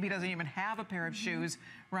shoes that maybe doesn't even have a pair of shoes,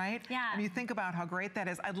 right? Yeah. And you think about how great that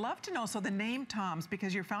is. I'd love to know, so the name Tom's,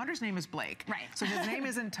 because your founder's name is Blake. Right. So his name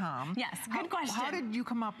isn't Tom. Yes, good question. How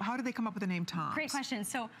did they come up with the name Tom's? Great question.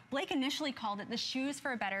 So Blake initially called it the Shoes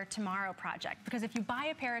for a Better Tomorrow Project, because if you buy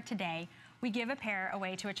a pair today, we give a pair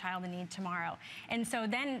away to a child in need tomorrow. And so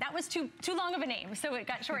then that was too long of a name. So it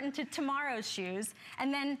got shortened to tomorrow's shoes.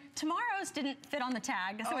 And then tomorrow's didn't fit on the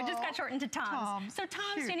tag, so it just got shortened to Tom's. So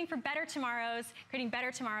Tom's standing for better tomorrows, creating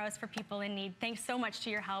better tomorrows for people in need. Thanks so much to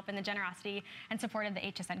your help and the generosity and support of the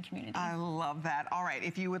HSN community. I love that. All right,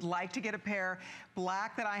 if you would like to get a pair,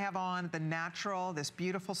 black that I have on, the natural, this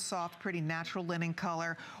beautiful, soft, pretty natural linen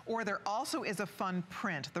color, or there also is a fun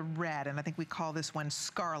print, the red, and I think we call this one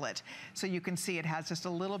Scarlet. So you can see it has just a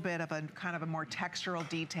little bit of a kind of a more textural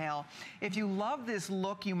detail. If you love this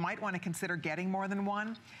look, you might want to consider getting more than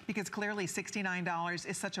one, because clearly $69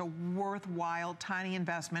 is such a worthwhile, tiny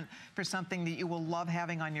investment for something that you will love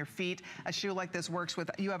having on your feet. A shoe like this works with,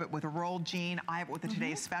 you have it with a rolled jean, I have it with a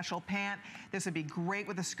Today's Special pant. This would be great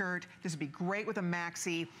with a skirt. This would be great with a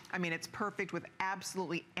maxi. I mean, it's perfect with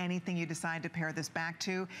absolutely anything you decide to pair this back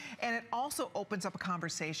to. And it also opens up a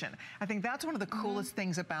conversation. I think that's one of the coolest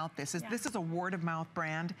things about this, is this is a word of mouth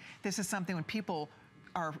brand. This is something when people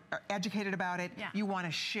are educated about it, you want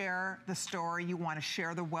to share the story, you want to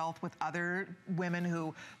share the wealth with other women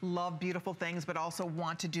who love beautiful things but also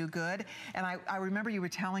want to do good. And I remember you were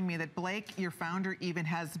telling me that Blake, your founder, even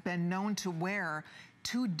has been known to wear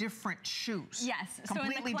 2 different shoes. Yes,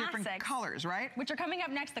 completely so in the different colors, right? Which are coming up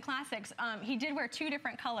next, the classics. He did wear 2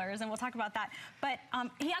 different colors, and we'll talk about that. But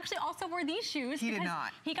he actually also wore these shoes. He did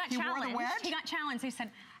not. He got challenged. Wore the wedge? He got challenged. He said,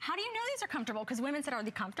 "How do you know these are comfortable?" Because women said, "Are they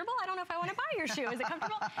comfortable? I don't know if I want to buy your shoe. Is it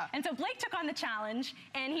comfortable?" And so Blake took on the challenge,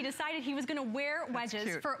 and he decided he was going to wear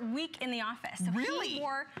wedges for a week in the office. So he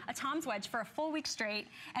wore a Tom's wedge for a full week straight,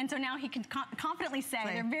 and so now he can confidently say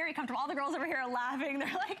they're very comfortable. All the girls over here are laughing. They're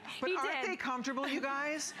like, but aren't they comfortable, you guys?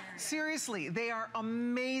 Seriously, they are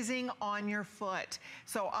amazing on your foot.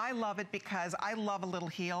 So I love it because I love a little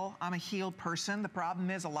heel. I'm a heel person. The problem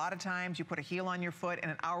is a lot of times you put a heel on your foot and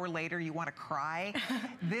an hour later you want to cry.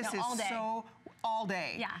 This is so all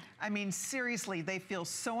day. Yeah. I mean, seriously, they feel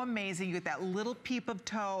so amazing. You get that little peep of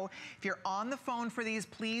toe. If you're on the phone for these,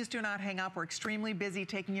 please do not hang up. We're extremely busy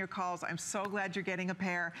taking your calls. I'm so glad you're getting a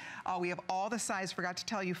pair. We have all the size, forgot to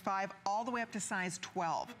tell you, 5 all the way up to size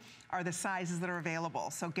 12 are the sizes that are available.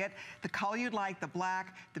 So get the color you'd like, the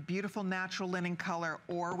black, the beautiful natural linen color,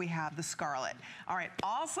 or we have the scarlet. All right,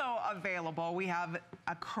 also available, we have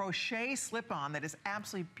a crochet slip-on that is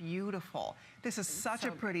absolutely beautiful. This is such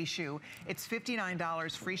a pretty shoe. It's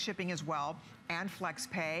 $59, free shipping as well, and flex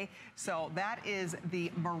pay. So that is the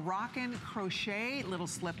Moroccan crochet little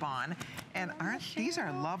slip-on. And these are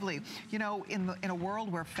lovely. You know, in a world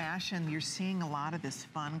where fashion, you're seeing a lot of this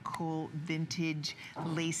fun, cool, vintage,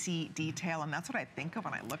 lacy detail, and that's what I think of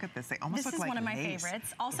when I look at this. They almost look like lace. This is one of my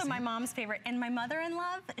favorites. Also my mom's favorite. And my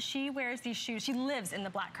mother-in-law, she wears these shoes. She lives in the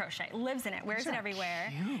black crochet, lives in it, wears it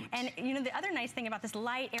everywhere. Cute. And you know, the other nice thing about this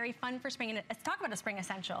light, airy, fun for spring, and let's talk about a spring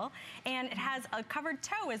essential, and it has a covered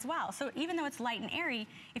toe as well. So even though it's light and airy,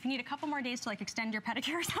 if you need a couple more days to like extend your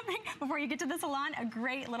pedicure or something before you get to the salon, a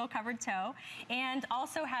great little covered toe. And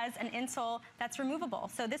also has an insole that's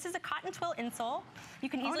removable. So this is a cotton twill insole. You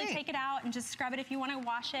can easily take it out and just scrub it if you want to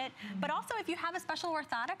wash it. But also if you have a special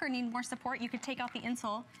orthotic or need more support, you could take out the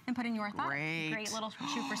insole and put in your orthotic. Great little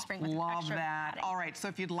shoe for spring with extra padding. All right, so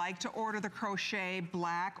if you'd like to order the crochet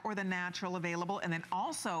black or the natural available, and then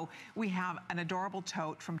also we have an adorable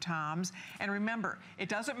tote from Tom's. And remember, it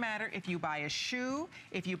doesn't matter if you buy a shoe,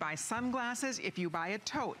 if you buy sunglasses, if you buy a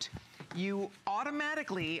tote, you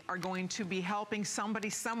automatically are going to be helping somebody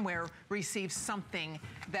somewhere receive something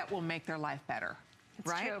that will make their life better.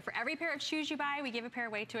 It's true. For every pair of shoes you buy, we give a pair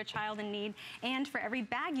away to a child in need. And for every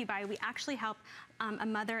bag you buy, we actually help a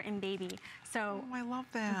mother and baby. So I love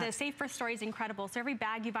that. The Safe Birth story is incredible. So every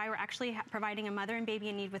bag you buy, we're actually providing a mother and baby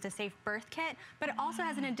in need with a safe birth kit, but it also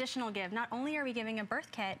has an additional give. Not only are we giving a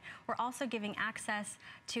birth kit, we're also giving access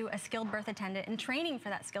to a skilled birth attendant and training for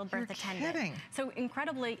that skilled birth attendant. Kidding. So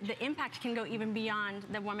incredibly, the impact can go even beyond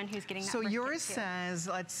the woman who's getting that birth kit. So yours says,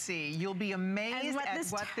 let's see, you'll be amazed at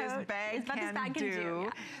what this bag can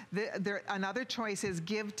do. Another choice is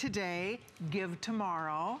give today, give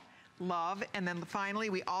tomorrow. Love. And then finally,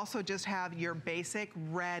 we also just have your basic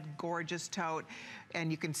red gorgeous tote, and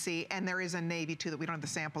you can see, and there is a navy too that we don't have the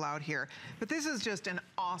sample out here. But this is just an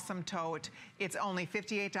awesome tote. It's only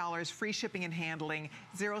 $58, free shipping and handling,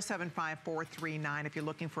 075439 if you're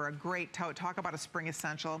looking for a great tote. Talk about a spring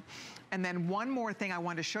essential. And then one more thing I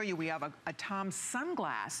wanted to show you, we have a Tom's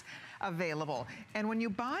sunglass available. And when you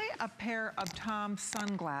buy a pair of Tom's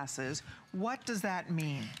sunglasses, what does that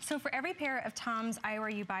mean? So for every pair of Tom's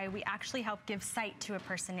eyewear you buy, we actually help give sight to a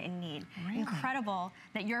person in need. Really? Incredible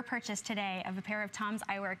that your purchase today of a pair of Tom's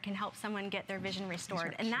Eyewear can help someone get their vision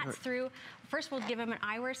restored. And that's through, first we'll give them an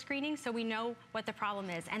eyewear screening so we know what the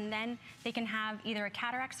problem is. And then they can have either a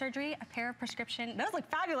cataract surgery, a pair of prescription, those look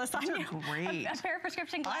fabulous on you. Those are great. A pair of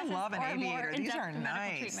prescription glasses. I love an aviator. These are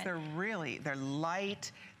nice. Treatment. They're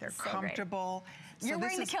light, they're comfortable. So you're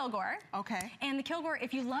wearing the Kilgore. Okay. And the Kilgore,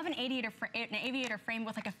 if you love an aviator frame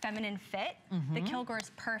with like a feminine fit, the Kilgore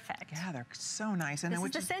is perfect. Yeah, they're so nice. And this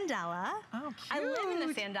is the Sandella. Oh, cute. I live in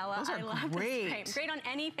the Sandella. Those are I love great. this frame. Great on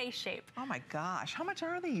any face shape. Oh my gosh, how much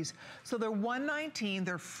are these? So they're $119.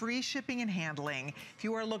 They're free shipping and handling. If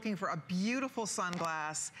you are looking for a beautiful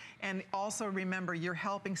sunglass, and also remember, you're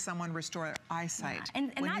helping someone restore their eyesight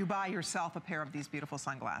when you buy yourself a pair of these beautiful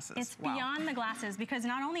sunglasses. It's beyond the glasses, because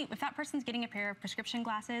not only if that person's getting a pair of prescription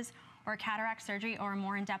glasses or a cataract surgery or a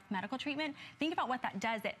more in-depth medical treatment, think about what that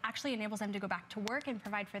does. It actually enables them to go back to work and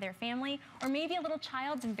provide for their family. Or maybe a little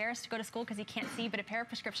child's embarrassed to go to school because he can't see, but a pair of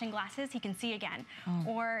prescription glasses, he can see again.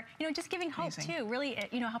 Or, you know, just giving hope too, really,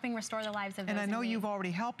 you know, helping restore the lives of those. And I know you've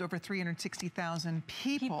already helped over 360,000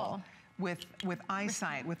 people. With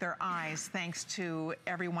eyesight, with their eyes, thanks to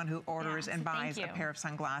everyone who orders and buys a pair of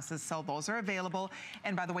sunglasses. So those are available.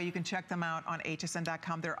 And by the way, you can check them out on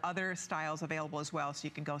hsn.com. There are other styles available as well, so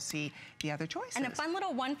you can go see the other choices. And a fun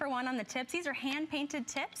little one-for-one on the tips. These are hand-painted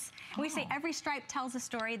tips. We say every stripe tells a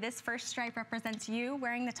story. This first stripe represents you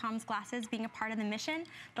wearing the Tom's glasses, being a part of the mission.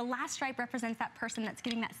 The last stripe represents that person that's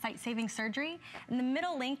getting that sight-saving surgery. And the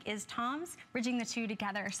middle link is Tom's, bridging the two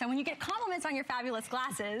together. So when you get compliments on your fabulous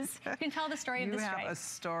glasses, you can tell the story of the stripe. You have a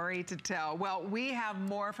story to tell. Well, we have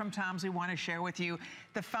more from Tom's we want to share with you.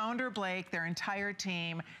 The founder, Blake, their entire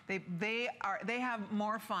team, they have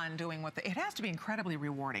more fun doing what it has to be incredibly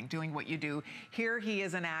rewarding doing what you do. Here he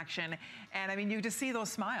is in action, and I mean, you just see those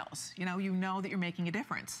smiles. You know that you're making a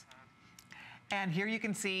difference. And here you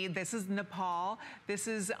can see, this is Nepal. This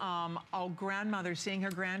is a grandmother seeing her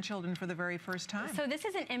grandchildren for the very first time. So this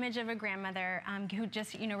is an image of a grandmother who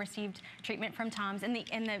just, received treatment from Tom's. And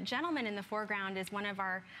the gentleman in the foreground is one of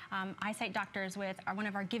our eyesight doctors with one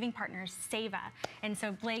of our giving partners, Seva. And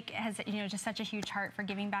so Blake has, just such a huge heart for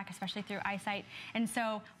giving back, especially through eyesight. And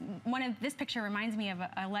so this picture reminds me of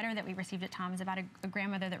a letter that we received at Tom's about a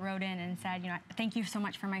grandmother that wrote in and said, thank you so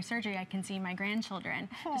much for my surgery. I can see my grandchildren.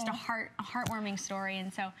 Aww. Just a heartwarming story.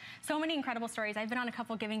 And so many incredible stories. I've been on a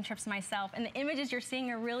couple giving trips myself, and the images you're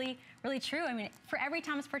seeing are really, really true. I mean, for every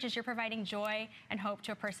Tom's purchase, you're providing joy and hope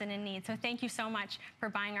to a person in need. So thank you so much for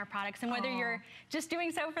buying our products. And whether you're just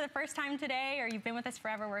doing so for the first time today or you've been with us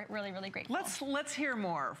forever, we're really, really grateful. Let's hear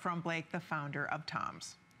more from Blake, the founder of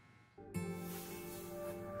Tom's.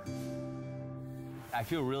 I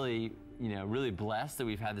feel really, really blessed that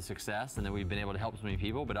we've had the success and that we've been able to help so many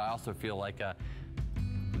people, but I also feel like a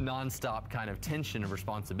non-stop kind of tension of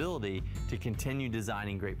responsibility to continue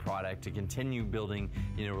designing great product, to continue building,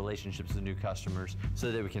 relationships with new customers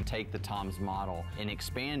so that we can take the Tom's model and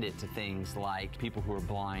expand it to things like people who are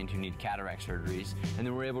blind who need cataract surgeries, and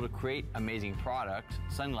then we're able to create amazing product,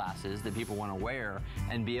 sunglasses that people want to wear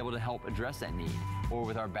and be able to help address that need. Or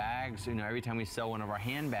with our bags, every time we sell one of our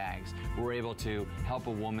handbags, we're able to help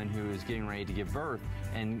a woman who is getting ready to give birth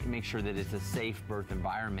and make sure that it's a safe birth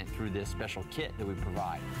environment through this special kit that we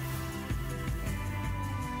provide.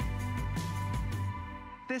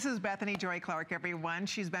 This is Bethany Joy Clark, everyone.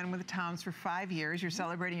 She's been with Tom's for 5 years. You're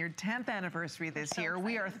celebrating your 10th anniversary this year.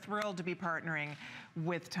 We are thrilled to be partnering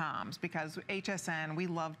with Tom's because HSN, we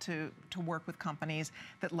love to work with companies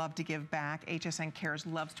that love to give back. HSN Cares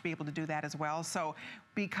loves to be able to do that as well. So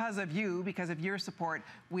because of you, because of your support,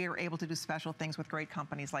 we are able to do special things with great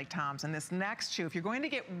companies like Tom's. And this next shoe, if you're going to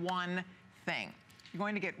get one thing, you're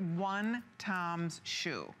going to get one Tom's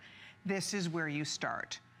shoe, this is where you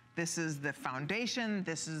start. This is the foundation.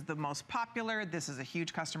 This is the most popular. This is a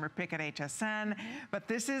huge customer pick at HSN. But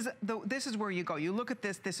this is where you go. You look at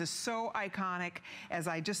this. This is so iconic. As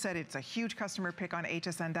I just said, it's a huge customer pick on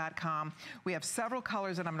hsn.com. We have several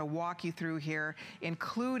colors that I'm going to walk you through here,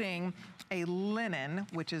 including a linen,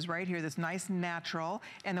 which is right here, this nice natural.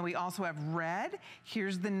 And then we also have red.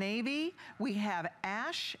 Here's the navy. We have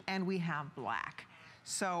ash, and we have black.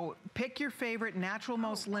 So pick your favorite, natural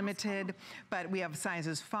most limited, but we have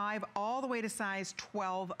sizes 5 all the way to size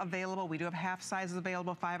 12 available. We do have half sizes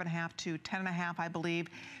available, 5.5 to 10.5, I believe.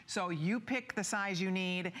 So you pick the size you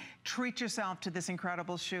need, treat yourself to this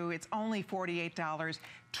incredible shoe. It's only $48.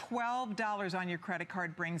 $12 on your credit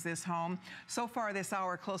card brings this home. So far this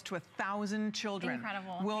hour, close to 1,000 children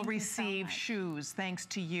will receive shoes thanks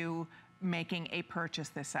to you making a purchase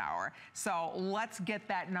this hour. So let's get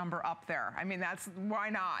that number up there. I mean, that's, why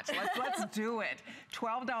not? Let's do it.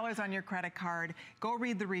 $12 on your credit card. Go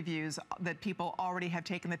read the reviews that people already have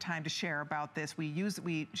taken the time to share about this.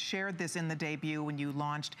 We shared this in the debut when you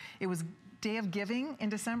launched. It was Day of Giving in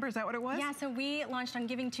December, is that what it was? Yeah, so we launched on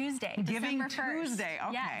Giving Tuesday, Giving December 1st. Tuesday,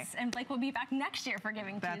 okay. Yes, and Blake will be back next year for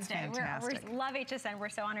Giving That's Tuesday. fantastic. We love HSN, we're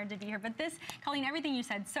so honored to be here. But this, Colleen, everything you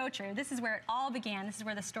said, so true. This is where it all began, this is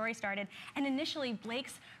where the story started. And initially,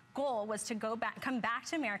 Blake's goal was to come back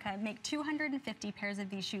to America, make 250 pairs of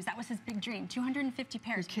these shoes. That was his big dream, 250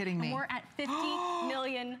 pairs. You're kidding me. And we're at 50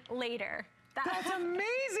 million later. That's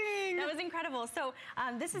amazing. That was incredible. So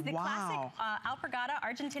this is the classic alpargata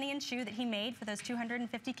Argentinian shoe that he made for those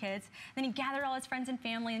 250 kids. Then he gathered all his friends and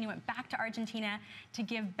family, and he went back to Argentina to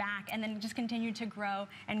give back, and then just continued to grow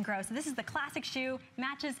and grow. So this is the classic shoe,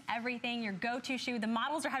 matches everything, your go-to shoe. The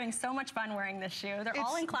models are having so much fun wearing this shoe. They're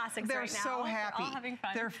all in classics right now. They're so happy. They're all having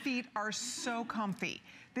fun. Their feet are so comfy.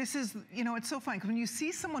 This is, you know, it's so fun, because when you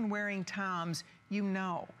see someone wearing Toms, you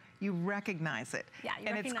know. You recognize it. Yeah, you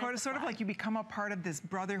and it's sort of like you become a part of this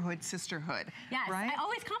brotherhood, sisterhood. Yes, right? I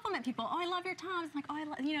always compliment people. Oh, I love your Toms. Like, oh, I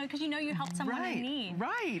love, you know, because you know you helped someone in need.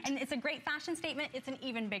 Right. And it's a great fashion statement. It's an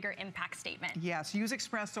even bigger impact statement. Yes, use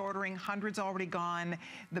express ordering. Hundreds already gone.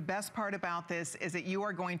 The best part about this is that you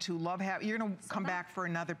are going to you're going to come back for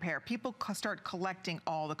another pair. People start collecting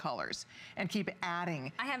all the colors and keep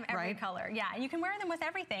adding. I have every color. Yeah, and you can wear them with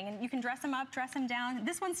everything, and you can dress them up, dress them down.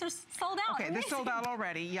 This one's just sold out. Okay, they're sold out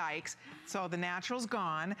already. Yeah. So the natural's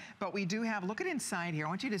gone, but we do have, look at inside here. I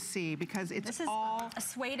want you to see, because it's all a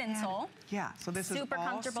suede insole. Yeah, so this Super is all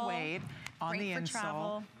comfortable, suede on the insole.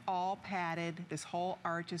 Travel. All padded. This whole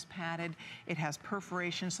arch is padded. It has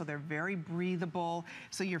perforation, so they're very breathable.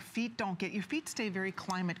 So your feet stay very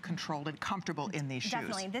climate controlled and comfortable in these shoes.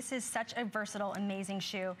 Definitely. This is such a versatile, amazing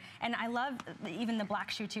shoe. And I love even the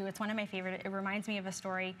black shoe too. It's one of my favorite. It reminds me of a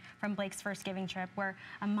story from Blake's first giving trip where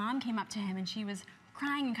a mom came up to him and she was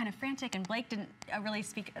crying and kind of frantic, and Blake didn't really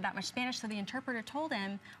speak that much Spanish, so the interpreter told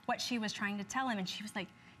him what she was trying to tell him, and she was like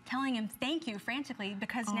telling him thank you frantically,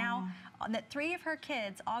 because now that 3 of her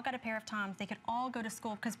kids all got a pair of Toms, they could all go to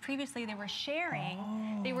school, because previously they were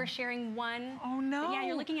sharing one. Oh no. Yeah,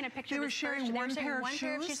 you're looking at a picture. They were sharing one pair of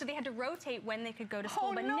shoes, so they had to rotate when they could go to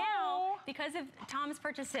school. But now, because of Tom's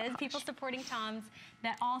purchases, people supporting Tom's,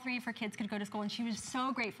 that all 3 of her kids could go to school, and she was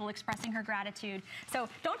so grateful, expressing her gratitude. So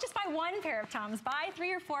don't just buy 1 pair of Toms, buy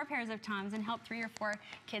 3 or 4 pairs of Toms and help 3 or 4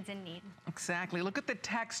 kids in need. Exactly. Look at the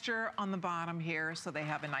texture on the bottom here. So they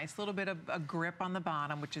have a nice little bit of a grip on the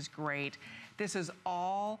bottom, which is great. This is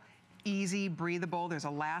all easy, breathable. There's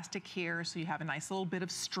elastic here, so you have a nice little bit of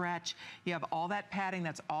stretch. You have all that padding.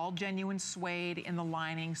 That's all genuine suede in the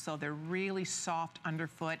lining, so they're really soft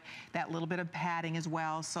underfoot. That little bit of padding as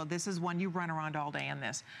well. So this is one you run around all day in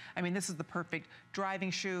this. I mean, this is the perfect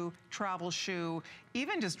driving shoe, travel shoe,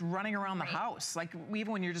 even just running around the house, like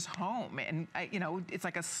even when you're just home. And you know, it's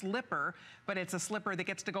like a slipper, but it's a slipper that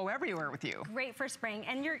gets to go everywhere with you. Great for spring.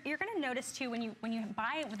 And you're going to notice too, when you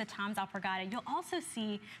buy it with the Tom's Alpargata, you'll also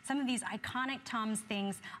see some of these iconic Tom's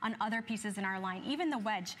things on other pieces in our line, even the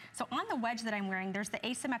wedge. So on the wedge that I'm wearing, there's the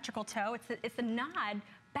asymmetrical toe. It's a nod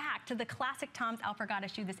back to the classic Tom's Alpargata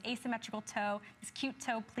shoe, this asymmetrical toe, this cute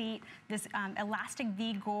toe pleat, this elastic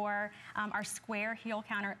V-gore, our square heel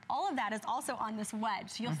counter. All of that is also on this wedge.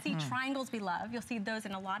 So you'll see triangles we love. You'll see those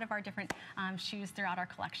in a lot of our different shoes throughout our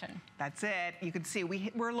collection. That's it. You can see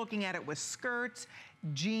we're looking at it with skirts,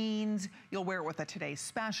 jeans. You'll wear it with a Today's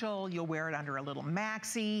Special. You'll wear it under a little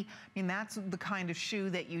maxi. I mean, that's the kind of shoe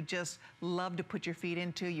that you just love to put your feet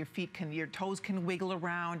into. Your toes can wiggle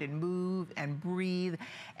around and move and breathe.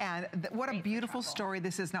 And what a beautiful story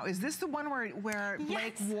this is. Now, is this the one where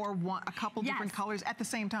Blake wore a couple different colors at the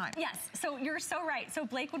same time? Yes. So you're so right. So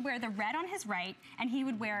Blake would wear the red on his right, and he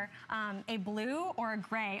would wear a blue or a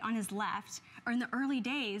gray on his left, or in the early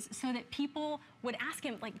days, so that people would ask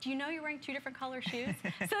him, like, do you know you're wearing 2 different color shoes?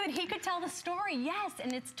 So that he could tell the story. Yes,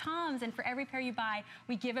 and it's Tom's, and for every pair you buy,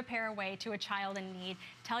 we give a pair away to a child in need.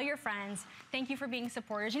 Tell your friends, thank you for being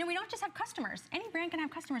supporters. You know, we don't just have customers. Any brand can have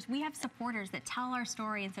customers. We have supporters that tell our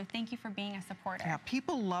story, and so thank you for being a supporter. Yeah,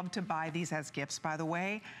 people love to buy these as gifts, by the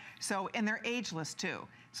way. So, and they're ageless too.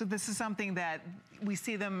 So this is something that we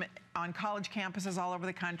see them on college campuses all over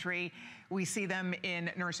the country. We see them in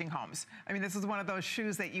nursing homes. I mean, this is one of those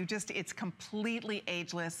shoes that it's completely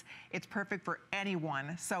ageless. It's perfect for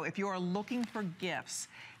anyone. So if you are looking for gifts,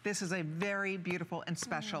 this is a very beautiful and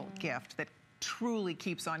special gift that truly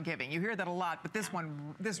keeps on giving. You hear that a lot, but this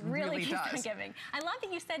one, this really keeps does. on giving. I love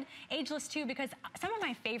that you said ageless too, because some of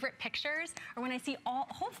my favorite pictures are when I see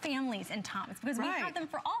whole families in Toms, because we have them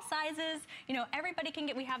for all sizes. You know, everybody can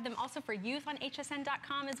get. We have them also for youth on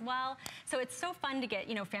hsn.com as well. So it's so fun to get,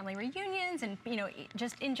 you know, family reunions and, you know,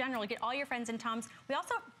 just in general, get all your friends in Toms. We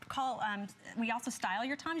also we also style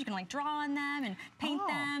your Toms. You can like draw on them and paint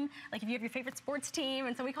them. Like if you have your favorite sports team,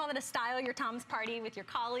 and so we call it a style your Toms party with your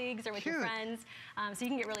colleagues or with your friends. So you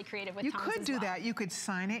can get really creative with Toms as well. You could do that. You could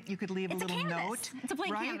sign it. You could leave a little note. It's a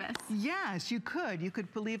blank canvas. Yes, you could. You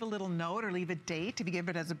could leave a little note or leave a date. If you give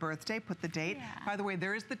it as a birthday, put the date. By the way,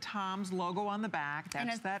 there is the Toms logo on the back.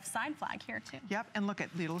 That's that side flag here too. Yep, and look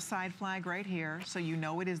at the little side flag right here, so you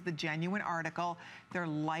know it is the genuine article. They're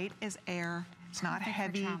light as air. It's not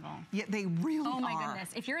heavy. Yeah, they really are. Oh my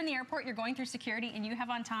goodness. If you're in the airport, you're going through security and you have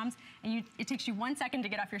on Toms and it takes you 1 second to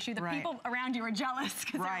get off your shoe, the people around you are jealous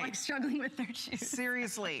because they're like struggling with their shoes.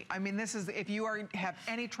 Seriously. I mean, this is, if you have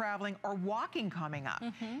any traveling or walking coming up,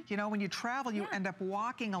 you know, when you travel, you end up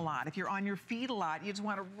walking a lot. If you're on your feet a lot, you just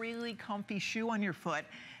want a really comfy shoe on your foot.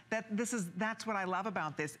 That's what I love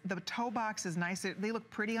about this. The toe box is nice. They look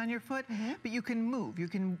pretty on your foot, but you can move. You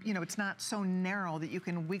can, you know, it's not so narrow that you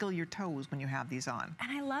can wiggle your toes when you have these on.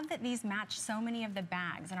 And I love that these match so many of the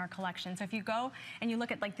bags in our collection. So if you go and you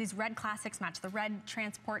look at like these red classics match, the red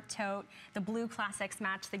transport tote, the blue classics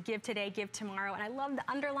match, the give today, give tomorrow. And I love the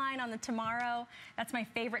underline on the tomorrow. That's my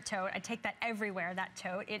favorite tote. I take that everywhere, that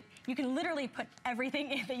tote. You can literally put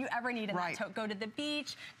everything in that you ever need in that tote. Go to the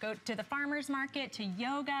beach, go to the farmer's market, to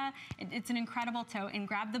yoga. It's an incredible tote, and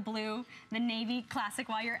grab the blue, the navy classic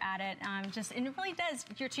while you're at it. And it really does,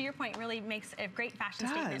 to your point, really makes a great fashion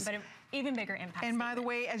statement, but an even bigger impact And by the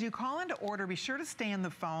way, as you call in to order, be sure to stay on the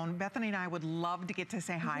phone. Bethany and I would love to get to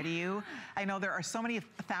say hi to you. I know there are so many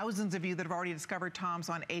thousands of you that have already discovered Toms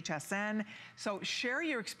on HSN. So share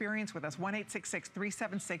your experience with us,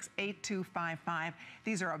 1-866-376-8255.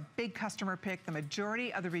 These are a big customer pick. The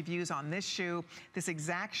majority of the reviews on this shoe, this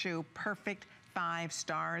exact shoe, perfect 5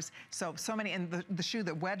 stars. So many, and the shoe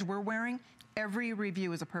that wedge we're wearing, every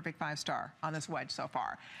review is a perfect 5-star on this wedge so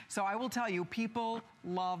far. So I will tell you, people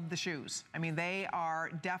love the shoes. I mean, they are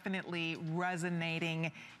definitely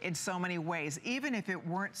resonating in so many ways. Even if it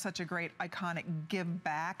weren't such a great iconic give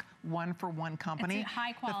back one-for-one company, it's a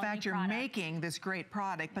high quality the fact you're product. making this great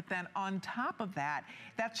product, but then on top of that,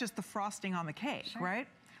 that's just the frosting on the cake, right?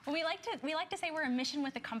 Well, we like to say we're a mission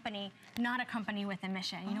with a company, not a company with a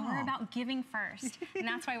mission. You know, we're about giving first, and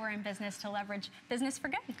that's why we're in business, to leverage business for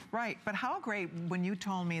good. Right, but how great when you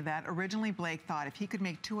told me that originally Blake thought if he could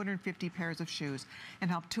make 250 pairs of shoes and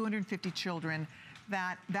help 250 children,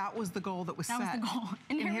 that was the goal that was set. That was the goal,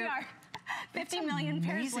 and here we are. 50 million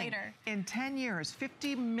pairs later. In 10 years,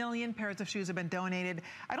 50 million pairs of shoes have been donated.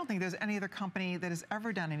 I don't think there's any other company that has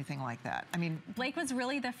ever done anything like that. I mean, Blake was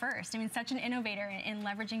really the first. I mean, such an innovator in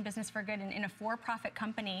leveraging business for good in a for-profit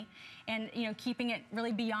company, and, you know, keeping it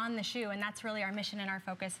really beyond the shoe. And that's really our mission and our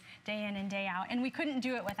focus day in and day out. And we couldn't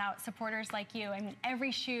do it without supporters like you. I mean,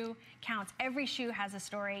 every shoe counts. Every shoe has a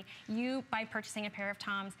story. You, by purchasing a pair of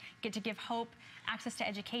Toms, get to give hope, access to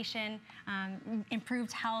education,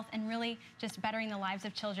 improved health, and really just bettering the lives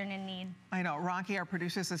of children in need. I know. Rocky, our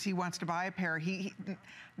producer, says he wants to buy a pair. Are you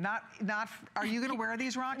going to wear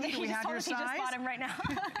these, Rocky? Do we have your size? He just bought him right now.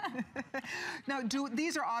 Now,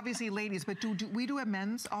 these are obviously ladies, but do we have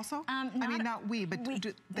men's also? I mean, not we, but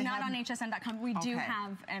not on hsn.com. We do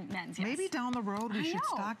have men's, yes. Maybe down the road we should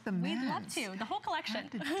stock the men's. We'd love to. The whole collection.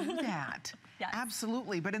 We have to do that. Yes.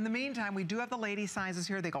 Absolutely. But in the meantime, we do have the lady sizes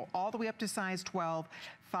here. They go all the way up to size 12,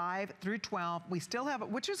 5 through 12. We still have,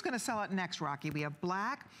 which is going to sell out next, Rocky? We have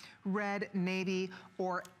black, red, navy,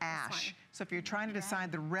 or ash. So if you're trying to decide,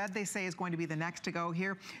 the red, they say, is going to be the next to go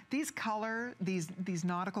here. These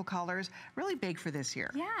nautical colors, really big for this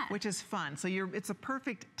year, which is fun. So it's a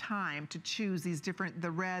perfect time to choose these different,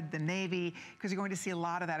 the red, the navy, because you're going to see a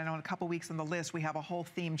lot of that. I know in a couple weeks on the list, we have a whole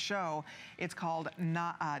themed show. It's called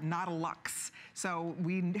Nautilux. So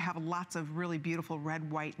we have lots of really beautiful red,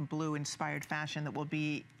 white, and blue inspired fashion that will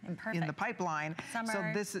be in the pipeline.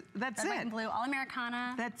 Summer, so that's red, white, and blue, all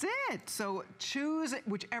Americana. That's it. So choose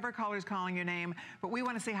whichever color is calling your name. But we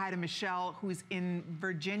want to say hi to Michelle, who's in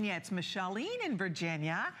Virginia. It's Micheline in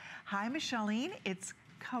Virginia. Hi, Micheline. It's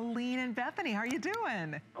Colleen and Bethany. How are you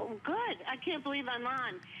doing? Oh, good. I can't believe I'm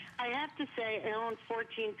on. I have to say, I own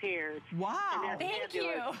 14 pairs. Wow. Thank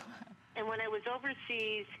you. And when I was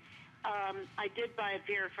overseas, I did buy a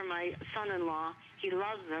pair for my son-in-law. He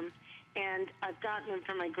loves them. And I've gotten them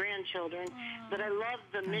for my grandchildren. But I love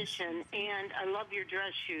the mission, and I love your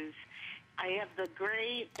dress shoes. I have the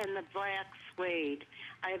gray and the black suede.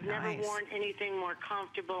 I have never worn anything more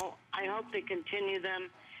comfortable. I hope they continue them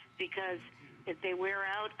because if they wear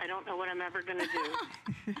out, I don't know what I'm ever going to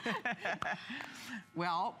do.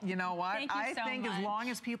 Well, you know what? Thank you so think much. as long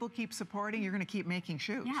as people keep supporting, you're going to keep making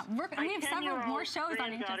shoes. Yeah, we have several more shows on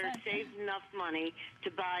granddaughter HSN. saved enough money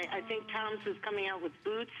to buy, I think Tom's is coming out with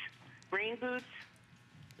boots, rain boots.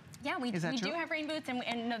 Yeah, we do have rain boots,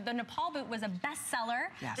 and the Nepal boot was a bestseller.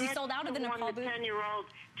 Yes. We sold out of the Nepal boot. The 10-year-old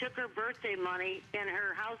took her birthday money and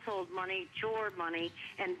her household money, chore money,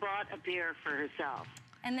 and bought a pair for herself.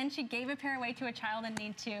 And then she gave a pair away to a child in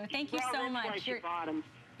need too. Thank you so much. Why she bought them.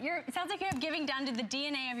 It sounds like you have giving down to the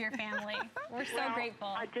DNA of your family. We're so grateful.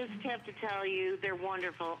 I just have to tell you, they're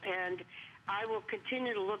wonderful, and I will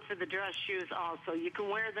continue to look for the dress shoes also. You can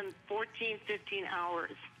wear them 14, 15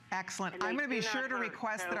 hours. Excellent. I'm going to be sure to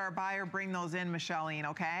request that our buyer bring those in, Michelle-Ine,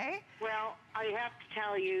 okay? Well, I have to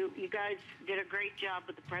tell you, you guys did a great job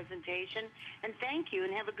with the presentation, and thank you,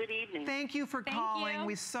 and have a good evening. Thank you for calling.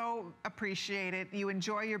 We so appreciate it. You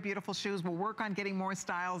enjoy your beautiful shoes. We'll work on getting more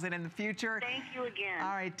styles in the future. Thank you again. All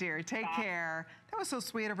right, dear. Take care. That was so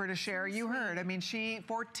sweet of her to share. You heard. I mean,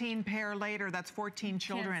 14 pair later, that's 14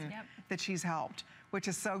 children that she's helped, which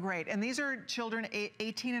is so great. And these are children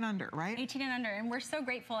 18 and under, right? 18 and under, and we're so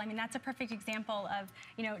grateful. I mean, that's a perfect example of,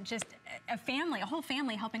 you know, just a family, a whole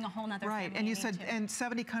family helping a whole nother family. Right, and you said in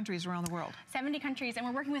 70 countries around the world. 70 countries, and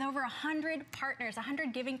we're working with over 100 partners,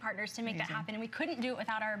 100 giving partners to make that happen, and we couldn't do it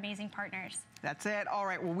without our amazing partners. That's it. All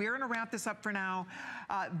right, well, we're gonna wrap this up for now.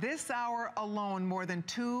 This hour alone, more than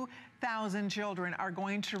 2,000 children are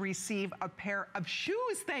going to receive a pair of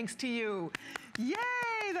shoes thanks to you. Yay,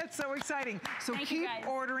 that's so exciting. So keep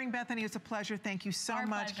ordering, Bethany. It's a pleasure. Thank you so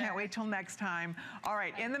much. Can't wait till next time. All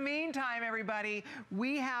right, in the meantime, everybody,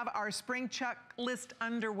 we have our spring checklist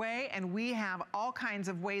underway, and we have all kinds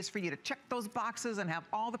of ways for you to check those boxes and have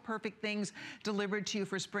all the perfect things delivered to you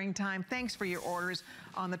for springtime. Thanks for your orders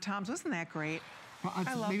on the Toms. Wasn't that great? Well,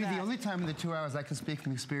 I love maybe that. the only time in the 2 hours I can speak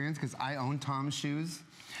from experience, because I own Tom's shoes.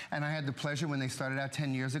 And I had the pleasure when they started out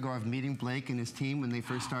 10 years ago of meeting Blake and his team when they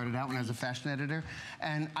first started out when I was a fashion editor.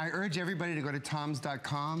 And I urge everybody to go to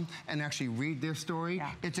toms.com and actually read their story.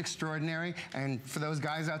 Yeah. It's extraordinary. And for those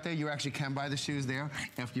guys out there, you actually can buy the shoes there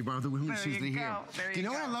after you borrow the women's shoes here. Do you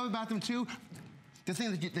know what I love about them too? The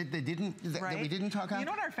thing that we didn't talk about. You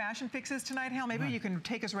know what our fashion fix is tonight, Hal? Maybe you can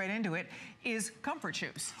take us right into it, is comfort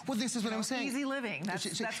shoes. Well, this is what I'm saying. Easy living. That's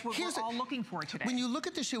what we're all looking for today. When you look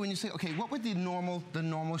at the shoe and you say, okay, what would the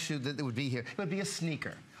normal shoe that would be here? It would be a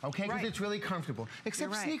sneaker. Okay, because it's really comfortable.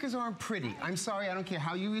 Except sneakers aren't pretty. I'm sorry, I don't care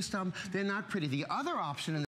how you use them, they're not pretty. The other option